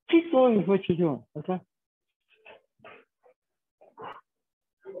 keep going with what you're doing, okay?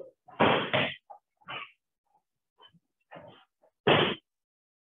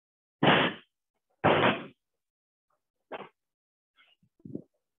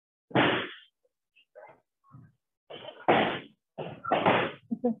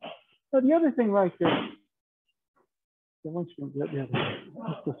 Okay. So the other thing right there, once you get the other,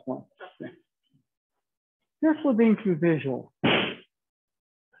 just this one. Okay. This will be too visual.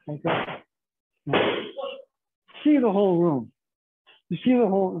 Okay. Now, see the whole room. You see the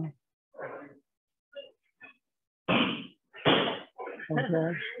whole room.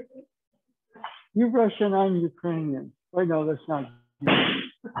 Okay. You're Russian, I'm Ukrainian. Wait, no, that's not.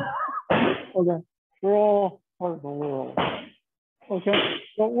 Okay. We're all part of the world. Okay,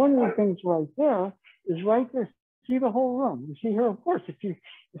 but one of the things right there is right there. See the whole room. You see her, of course. If you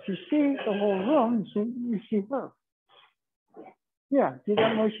see the whole room, you see her. Yeah, see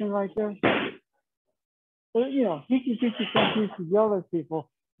that motion right there? Well, you know, he can teach you some piece to yell at people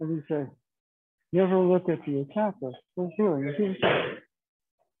and he says, never look at the attacker. What's doing?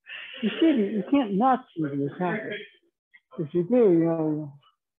 You can't not see the attacker. If you do, you know,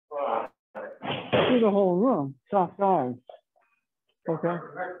 see the whole room, soft eyes. Okay?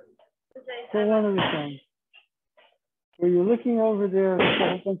 So one of the things. When you're looking over there, there's a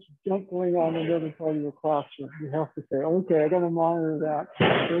whole bunch of junk going on in the other part of your classroom. You have to say, okay, I got to monitor that.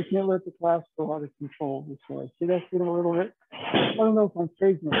 So I can't let the class go out of control this way. See, that's getting a little bit, I don't know if I'm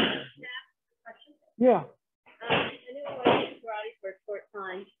phrasing it. Yeah. I knew I went to karate for a short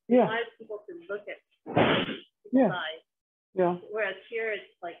time. Yeah. A lot of people can look at people's eyes. Yeah. Whereas here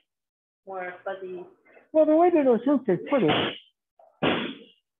it's like more fuzzy. Well, the way that those they put it,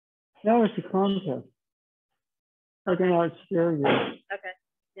 now it's a contest. I can not scare you. Okay.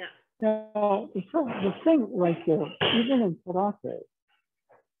 Yeah. Now, the thing right there, even in karate,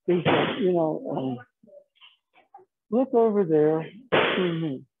 is that, you know, look over there to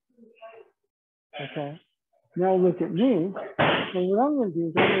me. Okay. Now look at me. So what I'm going to do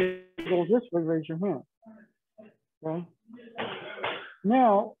is I'm going to go this way, raise your hand. Okay.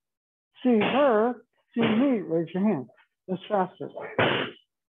 Now, see her, see me, raise your hand. That's faster.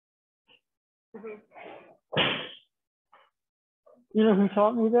 You know who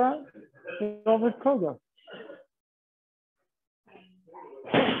taught me that? Robert Koga.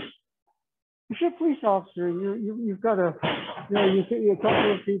 If you're a police officer, you've got to, you know, you see a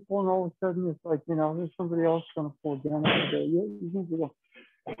couple of people and all of a sudden it's like, you know, there's somebody else going to fall down over there. You need to go,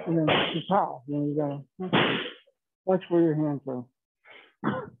 and then you pow, you know, you got to watch where your hands are.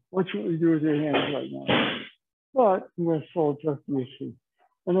 Watch what you do with your hands right now. But I'm going to slow adjust the issue.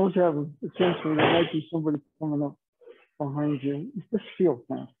 And those have a sense where there might be somebody coming up behind you. It's just feel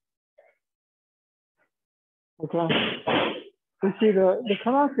thing. Okay? You see, the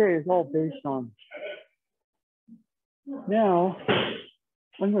karate is all based on. Now,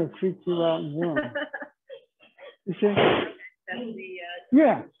 I'm going to freak you out in the room. You see? That's the,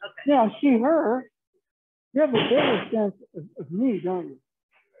 yeah. Okay. Now, see her. You have a better sense of me, don't you?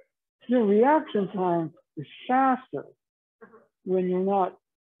 Your reaction time is faster when you're not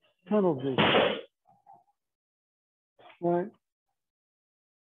tunnel vision. Right?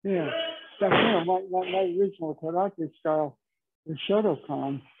 Yeah. You know, my original karate style is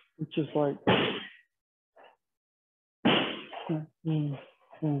Shotokan, which is like a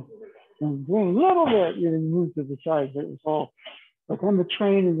little bit, you move to the side, but it's all like on the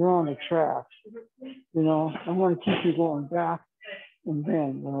train and you're on the track. You know, I want to keep you going back and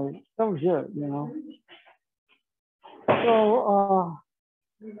then, right? That was it, you know. So,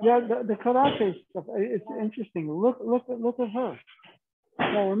 yeah, the karate stuff, it's interesting. Look at her.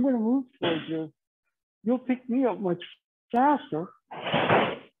 Now I'm going to move towards you. You'll pick me up much faster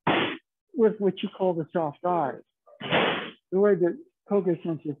with what you call the soft eyes. The way that Koga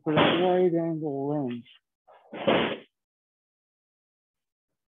sensei put it, wide angle lens.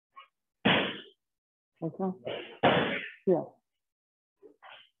 Okay? Yeah.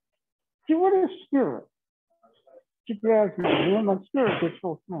 See, what is spirit? She grabs me, and my spirit gets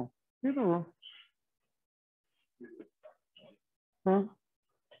so small. See the room. Huh?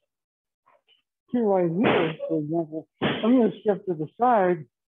 See right here, for example, I'm going to step to the side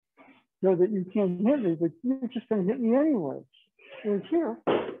so that you can't hit me, but you're just going to hit me anyway. It's here.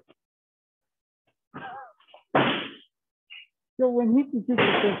 So when he can teach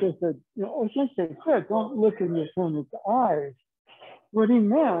us, said, you know, Sensei said, don't look in your opponent's eyes. What he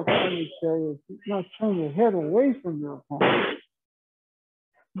meant, I would say, is not turn your head away from your opponent,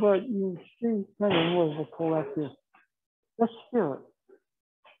 but you see kind of more of a collective. That's spirit.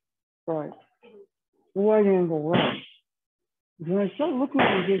 Right. The wide angle lens. When I start looking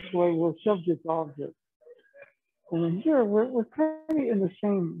at it this way, we're subject object. And then here, we're kind of in the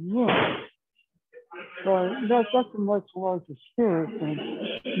same room. So that's a much larger spirit than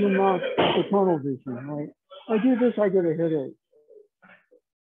you're not the tunnel vision, right? I do this, I get a headache.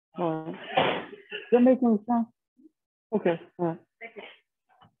 Does that make any sense? Okay, all right.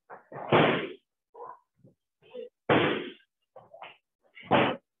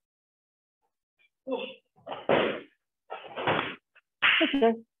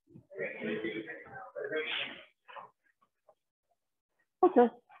 Okay. Okay.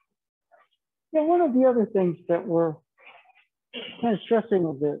 Yeah, one of the other things that we're kind of stressing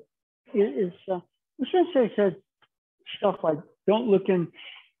a bit is the sensei said stuff like, don't look in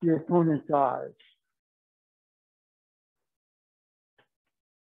your opponent's eyes.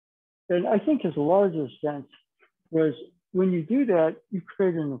 And I think his larger sense was when you do that, you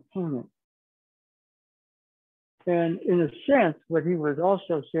create an opponent. And in a sense, what he was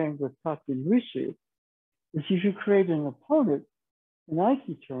also saying with Takimushi is if you create an opponent, in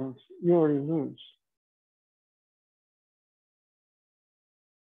Aikido terms, you already lose.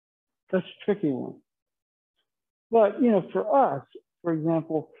 That's a tricky one. But, you know, for us, for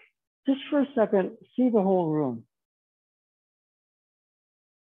example, just for a second, see the whole room.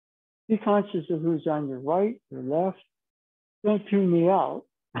 Be conscious of who's on your right or left. Don't tune me out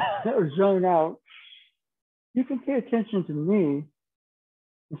or zone out. You can pay attention to me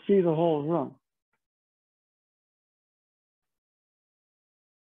and see the whole room.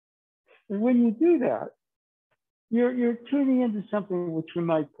 And when you do that, you're tuning into something which we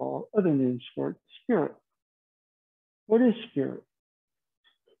might call, other names for it, spirit. What is spirit?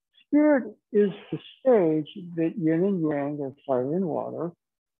 Spirit is the stage that yin and yang, or fire and water,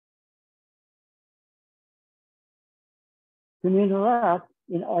 can interact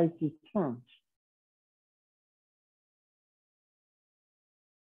in Aikido terms.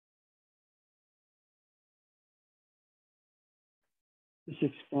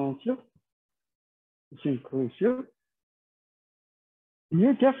 It's expansive, it's inclusive, and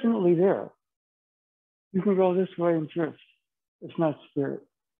you're definitely there. You can go this way and drift. It's not spirit.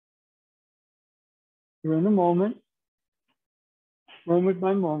 You're in the moment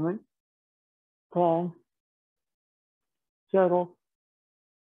by moment, calm, settle.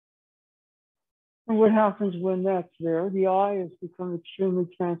 And what happens when that's there? The eye has become extremely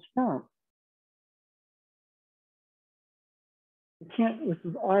transparent. You can't, with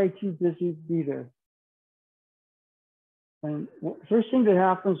the eye too busy, be there. And the first thing that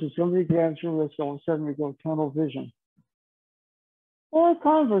happens is somebody grabs your wrist, all of a sudden we go tunnel vision. Or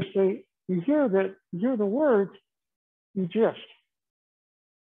conversely, you hear the words, you drift.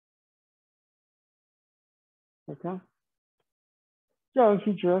 Okay? So if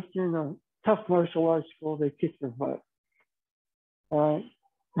you drift, you're in a tough martial arts school, they kick your butt. All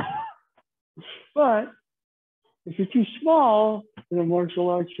right? But if you're too small in a martial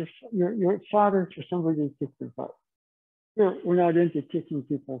arts, you're fodder for somebody to kick your butt. We're not into kicking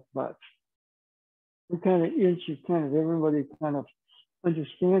people's butts. We're kind of into everybody kind of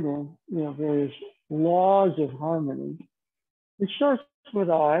understanding, you know, various laws of harmony. It starts with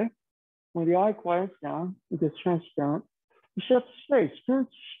eye. When the eye quiets down, it gets transparent. You set the stage. Set the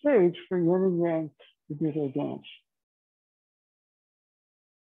stage for yin and yang to do their dance.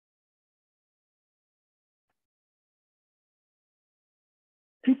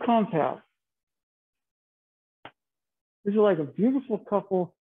 Too compact. This is like a beautiful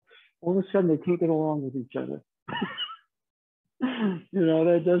couple. All of a sudden, they can't get along with each other. You know,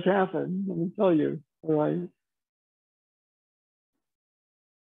 that does happen. Let me tell you. All right.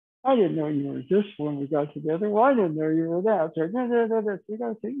 I didn't know you were this when we got together. Well, I didn't know you were that. So, no. You got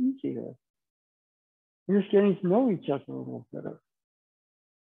to take it easy here. We're just getting to know each other a little better.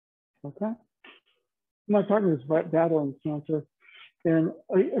 Okay. My partner is battling cancer, and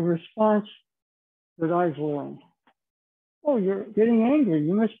a response that I've learned. Oh, you're getting angry.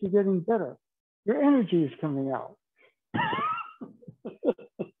 You must be getting better. Your energy is coming out.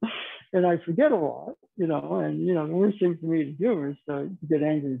 And I forget a lot, you know, and, you know, the worst thing for me to do is to get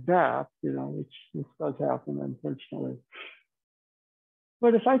angry back, you know, which does happen, unfortunately.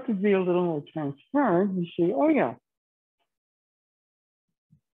 But if I could be a little more transparent, you see, oh, yeah,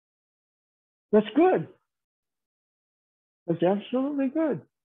 that's good. That's absolutely good.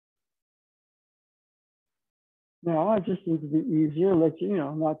 Now, I just need to be easier, let you, you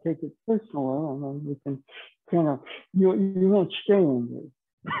know, not take it personally, and then we can kind of, you won't stay angry.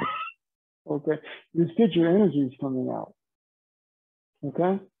 Okay, just get your energies coming out.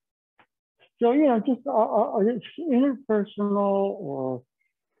 Okay, so you know, just it's interpersonal or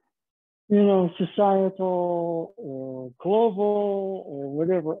you know, societal or global or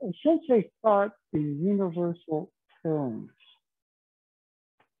whatever. Essentially, thought in universal terms.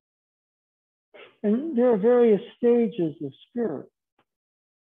 And there are various stages of spirit.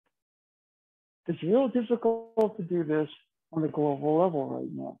 It's real difficult to do this on a global level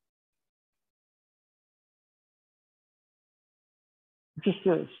right now. It just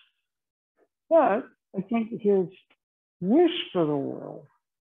is. But I think his wish for the world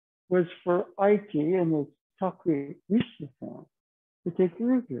was for Aiki and the Takuya form to take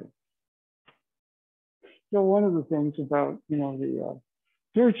root here. So one of the things about, you know, the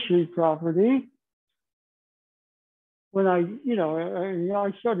Third Street property, when I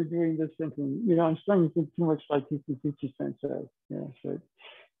started doing this thinking, you know, I'm starting to think too much like Kikuchi Sensei. You know, so,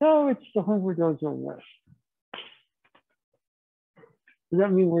 no, it's the Homeward Dojo West. Does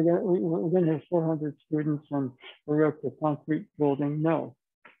that mean we're going to have 400 students and erect a concrete building? No.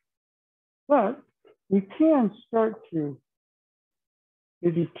 But we can start to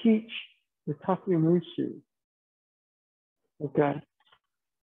maybe teach the takuyamusu. Okay.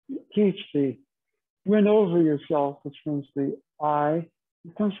 Teach the win over yourself, which means the I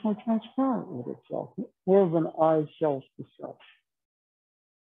becomes more transparent with itself, more of an I self to self.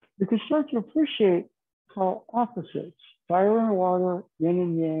 You can start to appreciate how opposites, fire and water, yin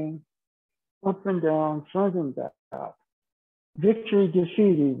and yang, up and down, front and back, victory,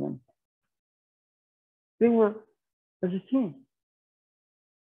 defeat even. They work as a team.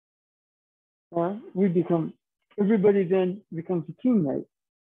 We become, everybody then becomes a teammate.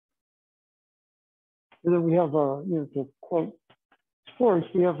 And then we have a, to quote sports,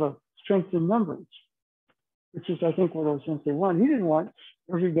 we have a strength in numbers, which is, I think, what Osensei wanted. He didn't want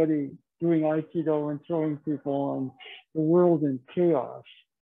everybody doing Aikido and throwing people and the world in chaos.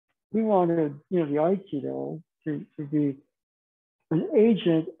 He wanted, the Aikido to be an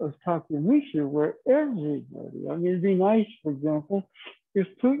agent of takuyamusu where everybody, I mean, it'd be nice, for example, if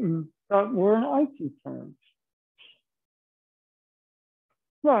Putin thought we're in Aikido terms.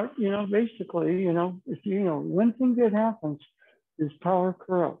 But, basically, if one thing that happens is power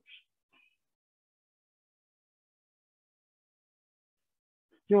corrupts.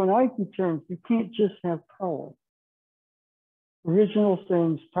 So in Aikido terms, you can't just have power. Original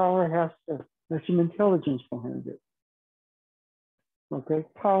things, power has to have some intelligence behind it. Okay,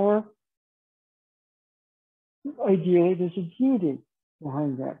 power, ideally, there's a beauty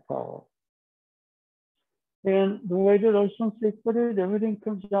behind that power. And the way that Osensei put it, everything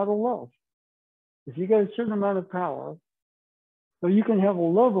comes out of love. If you got a certain amount of power, so you can have a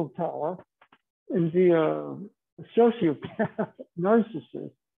love of power and be a sociopath,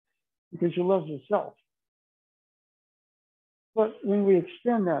 narcissist, because you love yourself. But when we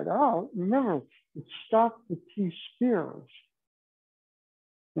extend that out, remember, it stopped the two spears.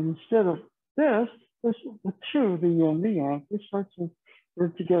 And instead of the two, the yin, the yang, they start to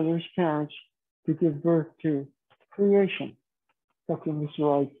work together as parents to give birth to creation. Takuyamusu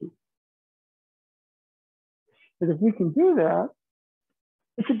Aikido. And if we can do that,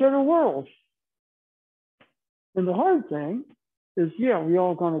 it's a better world. And the hard thing is, we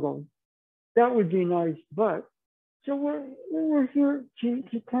all gonna go, that would be nice, but so we're here to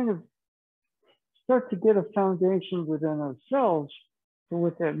kind of start to get a foundation within ourselves for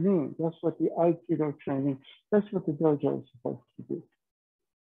what that means. That's what the Aikido training, that's what the dojo is supposed to do.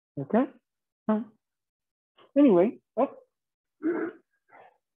 Okay? Anyway,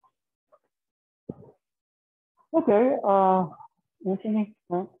 okay, Anthony?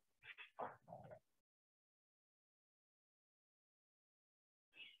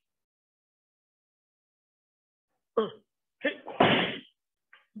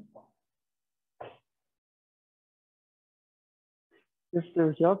 If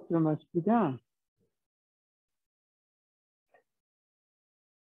there's up, there must be down.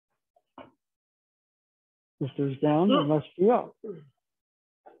 If there's down, there must be up.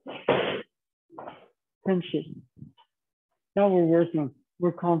 Tension. Now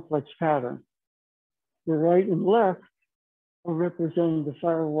we're complex patterns. The right and left are representing the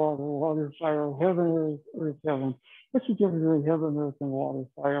fire, water, fire, heaven, earth, heaven. What's the difference between heaven, earth, and water,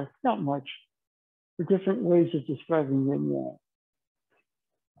 fire? Not much. They're different ways of describing yin yang.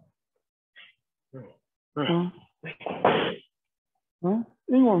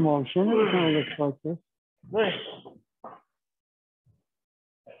 In one motion, it kind of looks like this.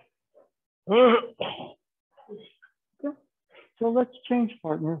 Okay. So let's change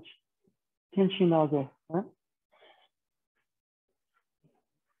partners. Tenshinaga, right?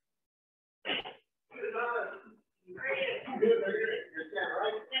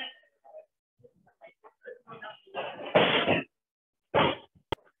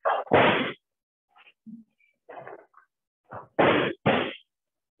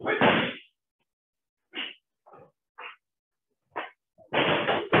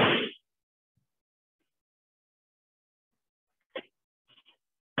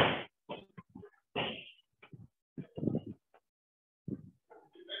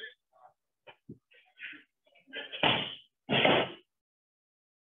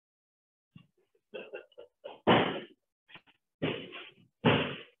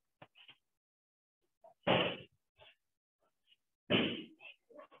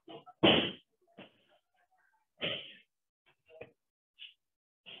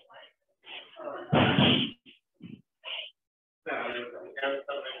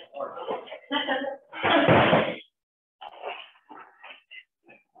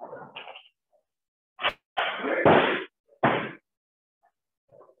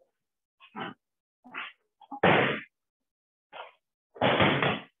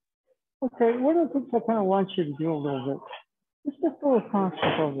 Okay, what are things I kind of want you to do a little bit? Just a little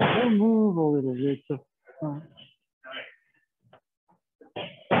concept of it. We'll move a little bit.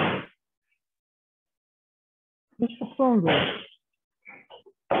 Just the phone there.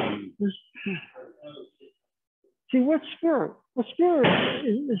 See, what's spirit? Well, spirit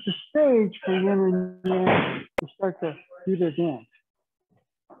is the stage for yin and yang to start to do their dance.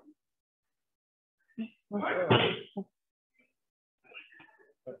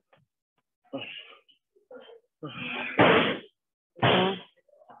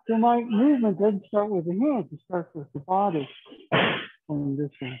 So my movement doesn't start with the hands, it starts with the body on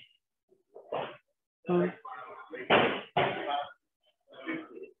this one.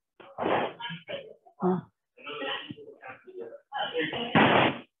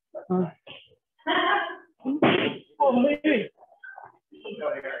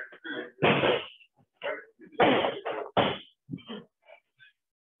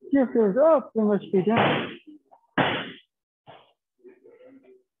 If there's up, there must be down.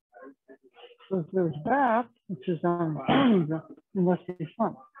 So if there's back, which is on turning, there must be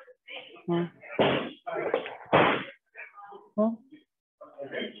front. So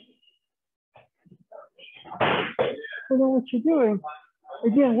then what you're doing,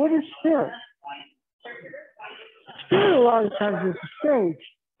 again, what is spirit? Spirit a lot of times is a stage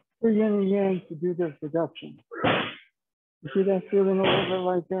for yin and yang to do their production. You see that feeling a little bit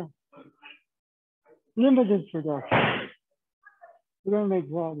like that? Limited production. We're going to make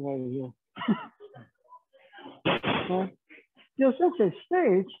Broadway here. Right? You know, such a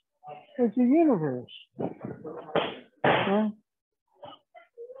stage is the universe. Right?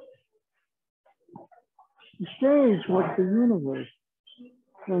 The stage was the universe.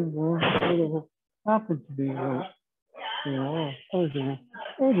 And whatever happened to be right. You know, oh there,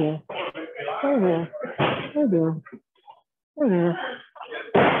 oh there, oh there, oh there, oh there.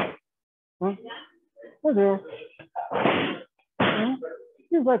 Huh? Oh there. Huh?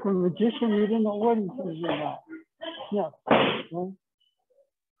 He's like a magician, you didn't know what he was about. Yeah. Huh?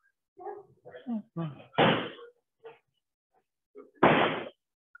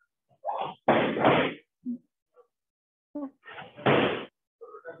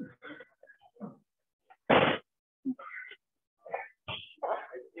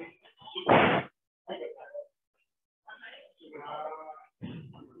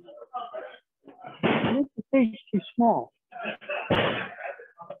 Make the stage too small.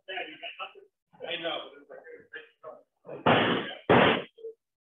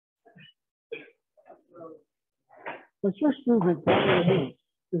 The first movement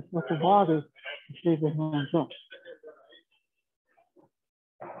is with the body to shave the hands up.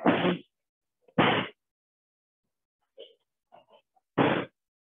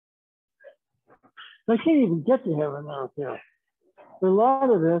 I can't even get to heaven out there. A lot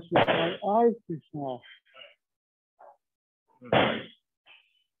of this is my eyes too small.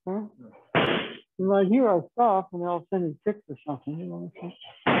 Huh? And right here, I stop and I'll send a tick or something. You know, so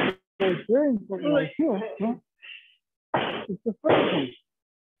it's very important right here. Huh? It's the first thing,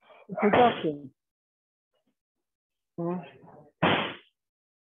 the production. Huh?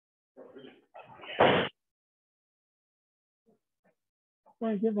 I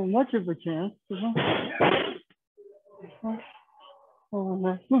don't give them much of a chance.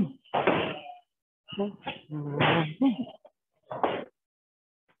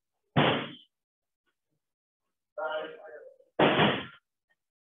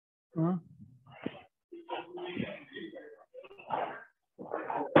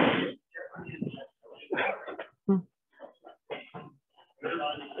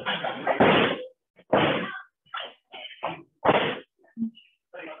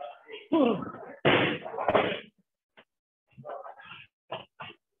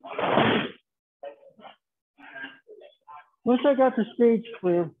 Once I got the stage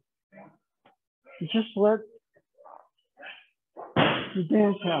clear, you just let the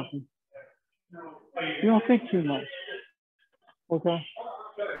dance happen. You don't think too much, okay?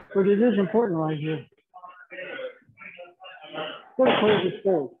 But it is important right here. Got to clear the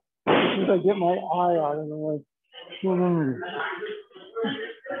stage. As soon as I get my eye out of the way.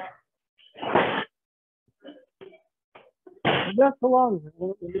 And that's a lot of it.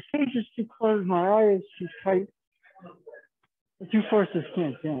 When the stage is too closed, my eye is too tight. The two forces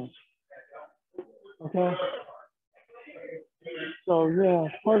can't dance. Okay? So yeah,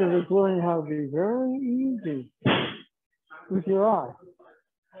 part of it is learning how to be very easy with your eye.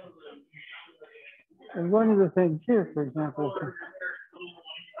 And one of the things here, for example,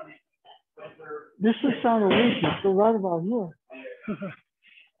 this is sound of weakness, so right about here.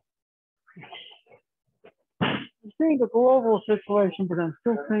 I'm seeing the global situation, but I'm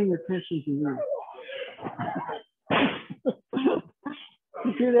still paying attention to you.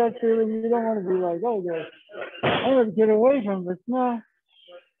 You see that feeling? You don't want to be like, oh, God, I want to get away from this. No,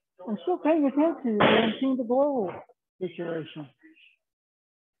 I'm still paying attention to you, but I'm seeing the global situation.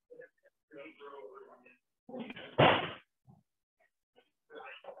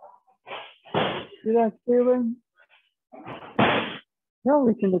 See that feeling? Now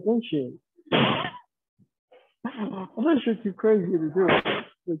we can negotiate. Unless you're too crazy to do it.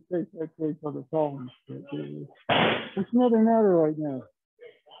 Let's take that case for the problems. It's another matter right now.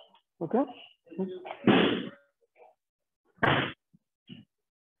 Okay?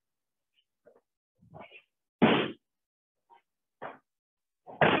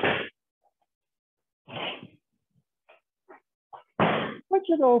 Let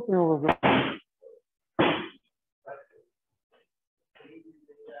you open a little bit.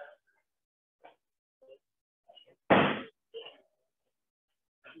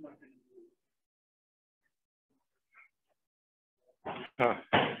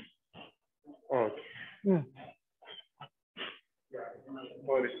 Oh, Yeah.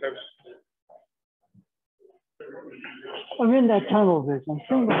 I'm in that tunnel vision. I'm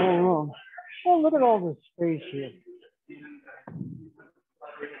seeing the whole room. Oh, look at all this space here.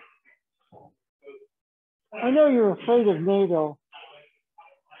 I know you're afraid of NATO,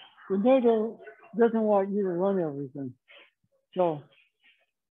 but NATO doesn't want you to run everything. So,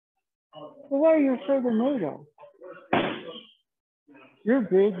 well, why are you afraid of NATO? You're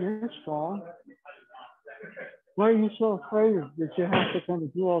big, you're strong. Why are you so afraid that you have to kind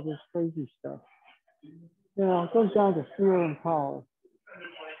of do all this crazy stuff? You know, it goes down to fear and power.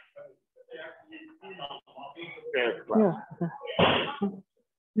 Yeah.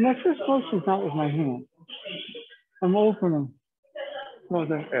 My first motion is not with my hand. I'm opening. So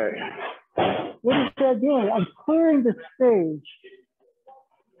what is that doing? I'm clearing the stage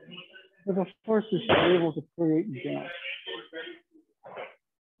for the forces to be able to create and dance.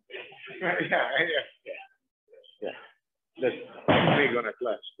 Yeah. That's big on a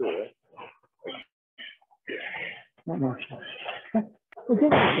class too, right? Not much.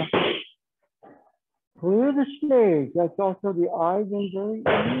 Clear the stage. That's also the eyes and very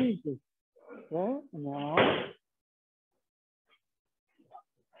easy. Okay, now.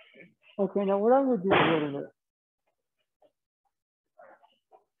 Okay, now what I would do is rid of it.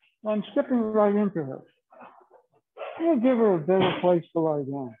 I'm stepping right into her. I'm gonna give her a better place to lie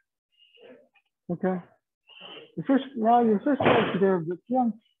down. Okay. Your first place there, but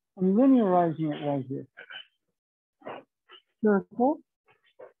I'm linearizing it right here. Circle.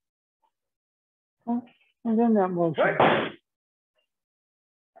 Okay. And then that motion.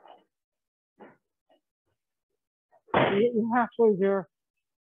 You're halfway there.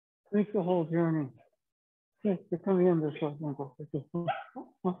 Make the whole journey. Yes, you're coming in this way.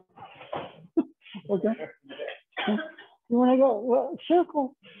 Okay. You want to go, well,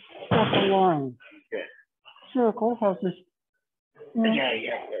 circle, that's a line. Circle has this,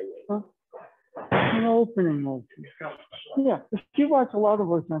 an opening motion. Yeah, if you watch a lot of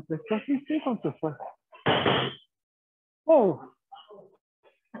those senses, you see them this way. Oh,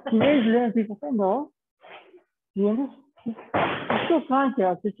 you raise your hand, people say, no. You understand? It's still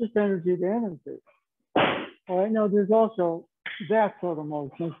contact, it's just energy to energy. All right, now there's also that sort of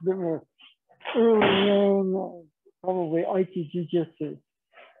motion. It's a bit more early in, probably Aikido Jiu-Jitsu.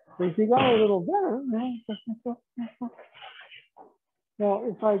 So if you got a little better, now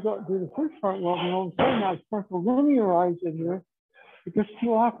if I go do the first part, well, then all of a sudden I start to linearize it here. It gets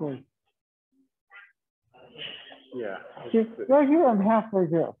too awkward. Yeah. See, right here, I'm halfway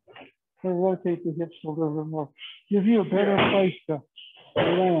there. So rotate the hips a little bit more. Give you a better place to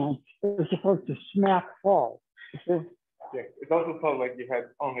land as opposed to smack fall. Okay? Yeah, it also felt like you had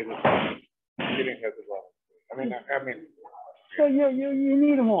only the you didn't have the bottom. I mean. So you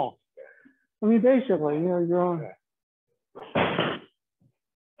need them all. I mean, basically,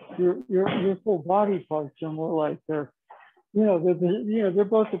 your full body parts are more like they're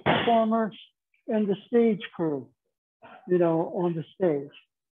both the performer and the stage crew, on the stage.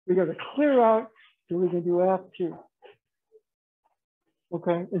 We got to clear out so we can do act 2.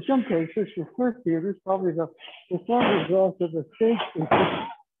 Okay, in some cases, for first theaters, probably the performers are also the stage crew.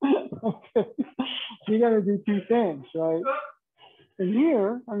 Okay, so you got to do 2 things, right? And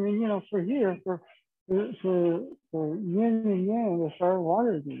here, for yin and yang, if I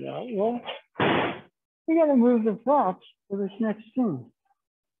wanted to do that, well, we got to move the props for this next scene.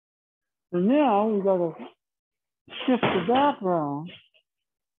 And now we got to shift the background.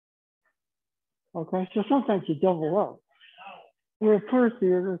 Okay, so sometimes you double up. We're a per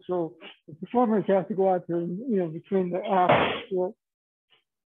theater, so The performers have to go out there, between the acts.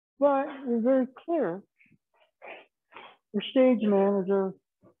 But we're very clear. The stage manager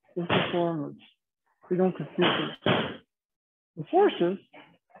is performers. We don't confuse them. The forces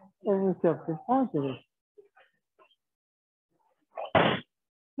are receptive positive.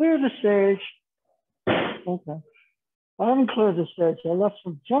 Clear the stage. Okay. I haven't cleared the stage. I left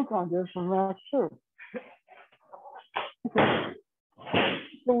some junk on there from Act 2. Okay.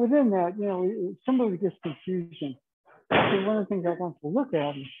 So within that, somebody gets confusion. So one of the things I want to look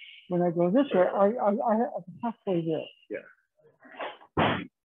at is when I go this way, I have halfway there. Yeah.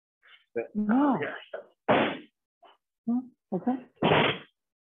 No. Okay.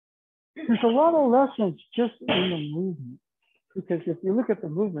 There's a lot of lessons just in the movement. Because if you look at the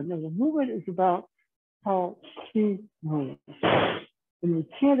movement, the movement is about how chi moves. And you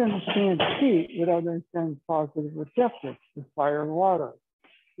can't understand chi without understanding positive receptors, the fire and water.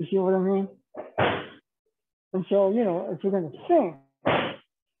 You see what I mean? And so, if we're going to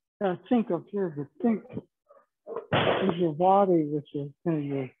think up here, the think is your body, which is kind of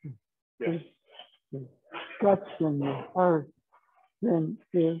your guts and your heart, then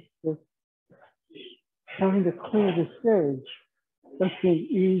there's having to clear the stage. That's being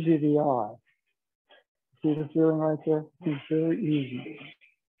easy to the eye. See the feeling right there? It's very easy.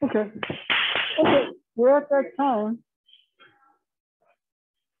 Okay. Okay, we're at that time.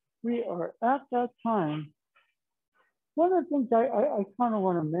 We are at that time. One of the things I kind of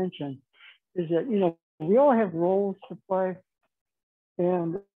want to mention is that, we all have roles to play.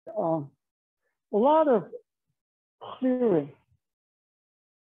 And a lot of clearing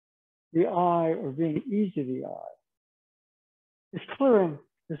the eye or being easy to the eye is clearing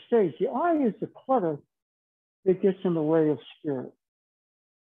the stage. The eye is the clutter that gets in the way of spirit.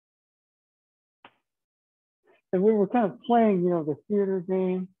 And we were kind of playing, the theater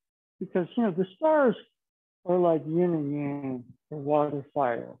game because, the stars are like yin and yang, or water,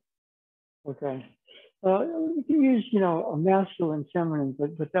 fire. Okay. You can use, a masculine, feminine,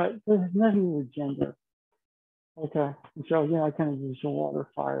 but that there's nothing with gender. Okay. And so, I kind of use the water,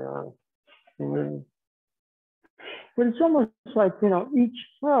 fire, or whatever. But it's almost like, each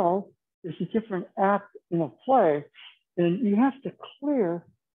throw is a different act in a play, and you have to clear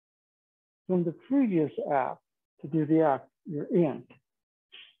from the previous act to do the act you're in.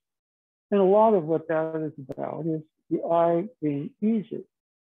 And a lot of what that is about is the eye being easy.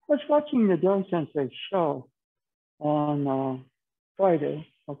 I was watching the Do Sensei show on Friday,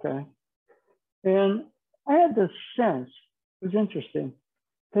 okay? And I had this sense, it was interesting,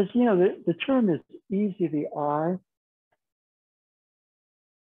 because, the term is easy the eye.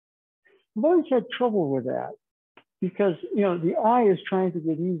 I've always had trouble with that because, the eye is trying to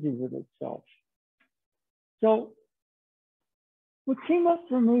get easy with itself. So what came up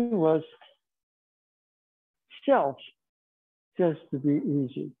for me was self says to be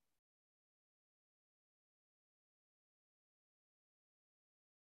easy.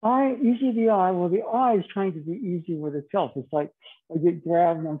 Easy the eye, well, the eye is trying to be easy with itself. It's like I get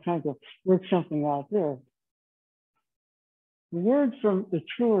grabbed and I'm trying to work something out there. The word from the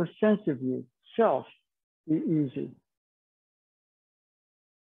truer sense of you, self, be easy.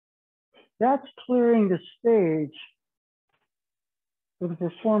 That's clearing the stage for the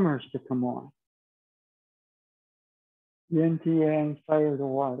performers to come on. Yin to yang, fire to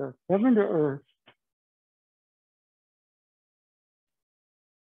water, heaven to earth.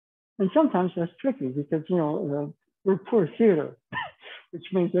 And sometimes that's tricky because, we're poor theater, which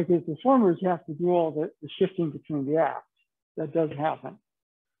means that the performers have to do all the shifting between the acts. That does happen.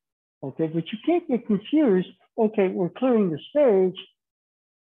 Okay, but you can't get confused. Okay, we're clearing the stage.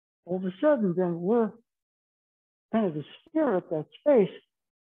 All of a sudden, then we're kind of the spirit, that space,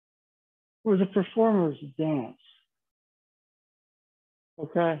 where the performers dance.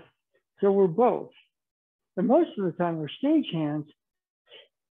 Okay, so we're both. And most of the time, we're stagehands,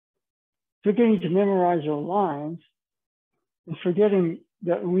 forgetting to memorize our lines and forgetting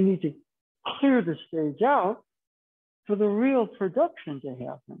that we need to clear the stage out for the real production to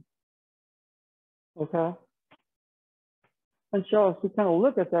happen. Okay? And so if we kind of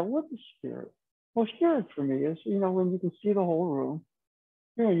look at that, what's the spirit? Well, spirit for me is, when you can see the whole room,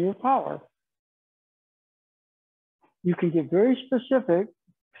 you're in your power. You can get very specific.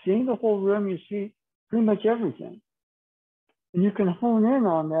 Seeing the whole room, you see pretty much everything. And you can hone in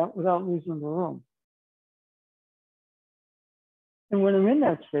on that without losing the room. And when I'm in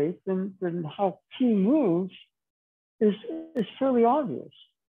that state, then how chi moves is fairly obvious.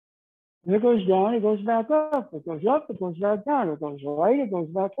 If it goes down, it goes back up. It goes up, it goes back down. It goes right, it goes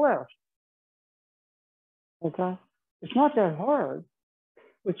back left. Okay? It's not that hard.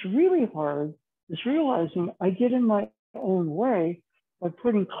 What's really hard is realizing I get in my own way by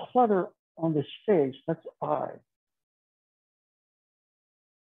putting clutter on the stage. That's I.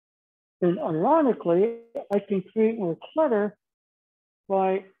 And ironically, I can create more clutter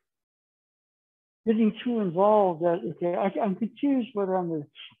by getting too involved that, okay, I'm confused whether I'm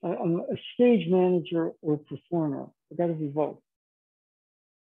a stage manager or performer. I got to be both.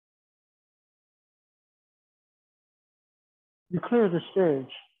 You clear the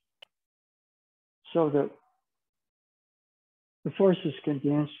stage so that the forces can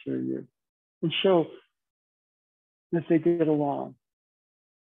dance through you and show that they get along.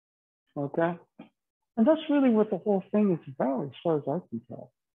 Okay? And that's really what the whole thing is about, as far as I can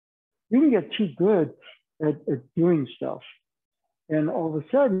tell. You can get too good at doing stuff, and all of a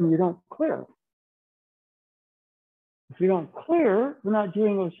sudden you don't clear. If you don't clear, we're not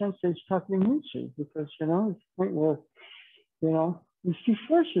doing those sensei takemitsu, because, you know, it's the point where, you know, these two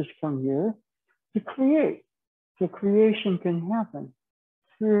forces come here to create. So creation can happen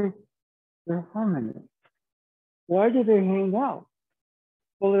through their harmony. Why do they hang out?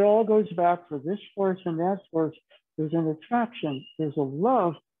 Well, it all goes back for this force and that force. There's an attraction. There's a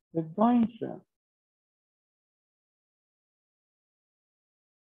love that binds them.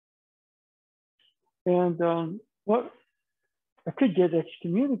 And what I could get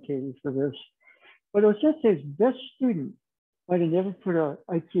excommunicated for this, but Osensei's best student might have never put an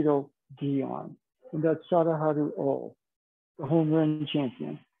Aikido gi on, and that's Sadaharu O, the home run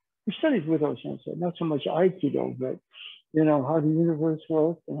champion. We studied with Osensei, not so much Aikido, but you know how the universe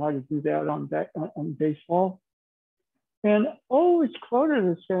works and how to do that on baseball. And O is quoted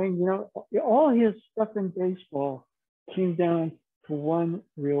as saying, you know, all his stuff in baseball came down to one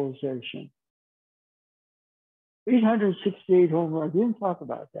realization. 868 home runs. He didn't talk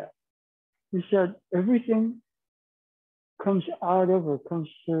about that. He said everything comes out of or comes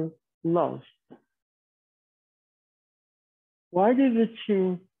through love. Why did the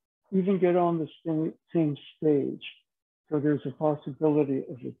two even get on the same stage? So there's a possibility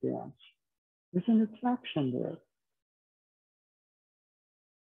of a dance. There's an attraction there.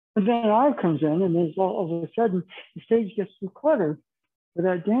 And then I comes in, and there's all of a sudden the stage gets too cluttered for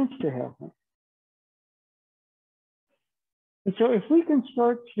that dance to happen. And so if we can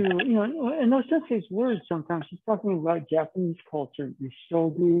start to, you know, and those sensei's words sometimes, he's talking about Japanese culture,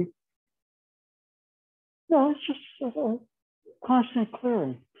 misogi. No, it's just a constant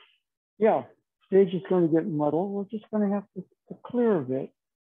clearing. Yeah, stage is going to get muddled. We're just going to have to clear a bit.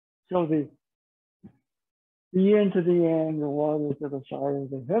 So the yin to the yang, the water to the fire,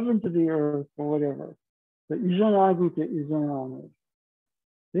 the heaven to the earth, or whatever, the izanagi to izanami,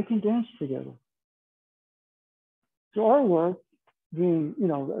 they can dance together. So our work being, you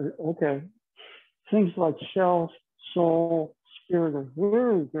know, okay, things like self, soul, spirit are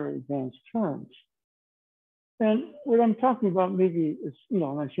very, very advanced terms. And what I'm talking about maybe is, you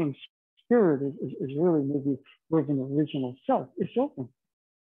know, I'm saying spirit is really maybe more of an original self. It's open.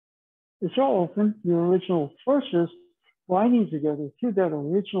 It's all open. The original forces binding together through that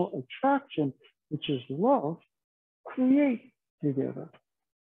original attraction, which is love, create together.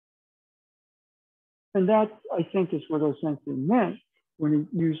 And that, I think, is what Osensei meant when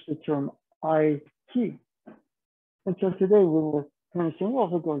he used the term I-Ki. And so today we were kind of saying, well,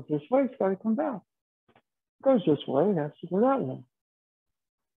 if it goes this way, it's got to come back. If it goes this way, it has to go that way.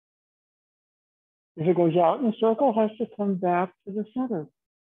 If it goes out in a circle, it has to come back to the center.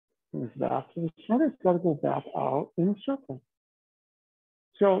 If it's back to the center, it's got to go back out in a circle.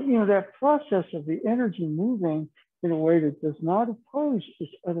 So, you know, that process of the energy moving in a way that does not oppose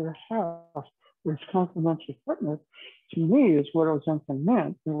its other half, or its complementary partner, to me is what Osensei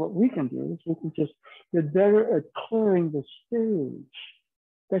meant. And what we can do is we can just get better at clearing the stage.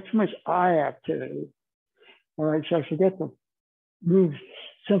 That's too much I activity. All right, so I forget to move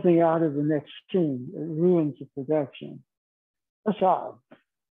something out of the next scene. It ruins the production. That's odd.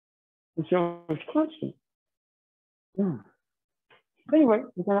 And so it's constant. Yeah. Anyway,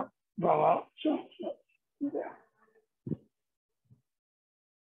 we're going to bow out. So, yeah.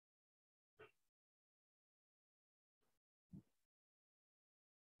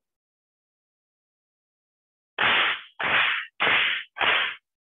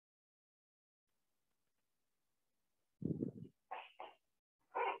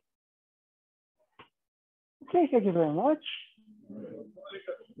 Okay, thank you very much.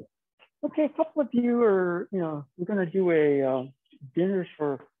 Okay, a couple of you are, you know, we're going to do a dinner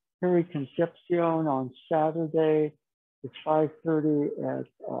for Harry Concepcion on Saturday. It's 5:30 at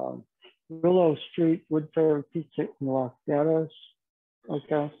Willow Street, Woodfare Pizza in Los Gatos.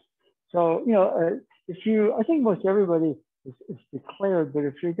 Okay, so, you know, if you, I think most everybody is declared. But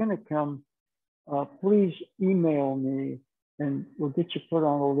if you're going to come, please email me and we'll get you put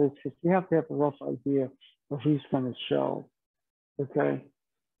on a list because we have to have a rough idea of who's going to show. Okay.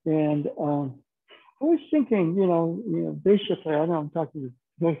 And I was thinking, basically, I know I'm talking to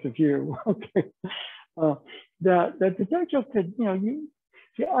most of you, okay, that the dojo could,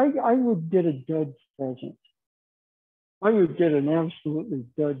 I would get a dud present. I would get an absolutely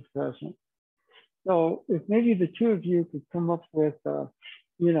dud present. So if maybe the two of you could come up with,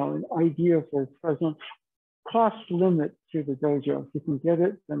 an idea for a present, cost limit to the dojo. If you can get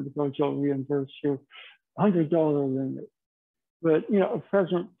it, then the dojo will reimburse you $100 limit. But, a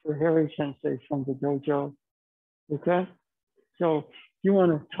present for Harry Sensei from the dojo, okay? So if you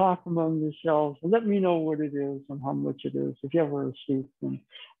want to talk among yourselves, let me know what it is and how much it is. If you have a receipt, then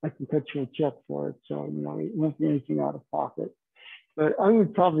I can cut you a check for it. So, it won't be anything out of pocket. But I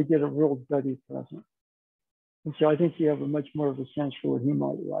would probably get a real duddy present. And so I think you have a much more of a sense for what he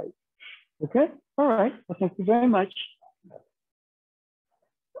might like. Okay? All right. Well, thank you very much.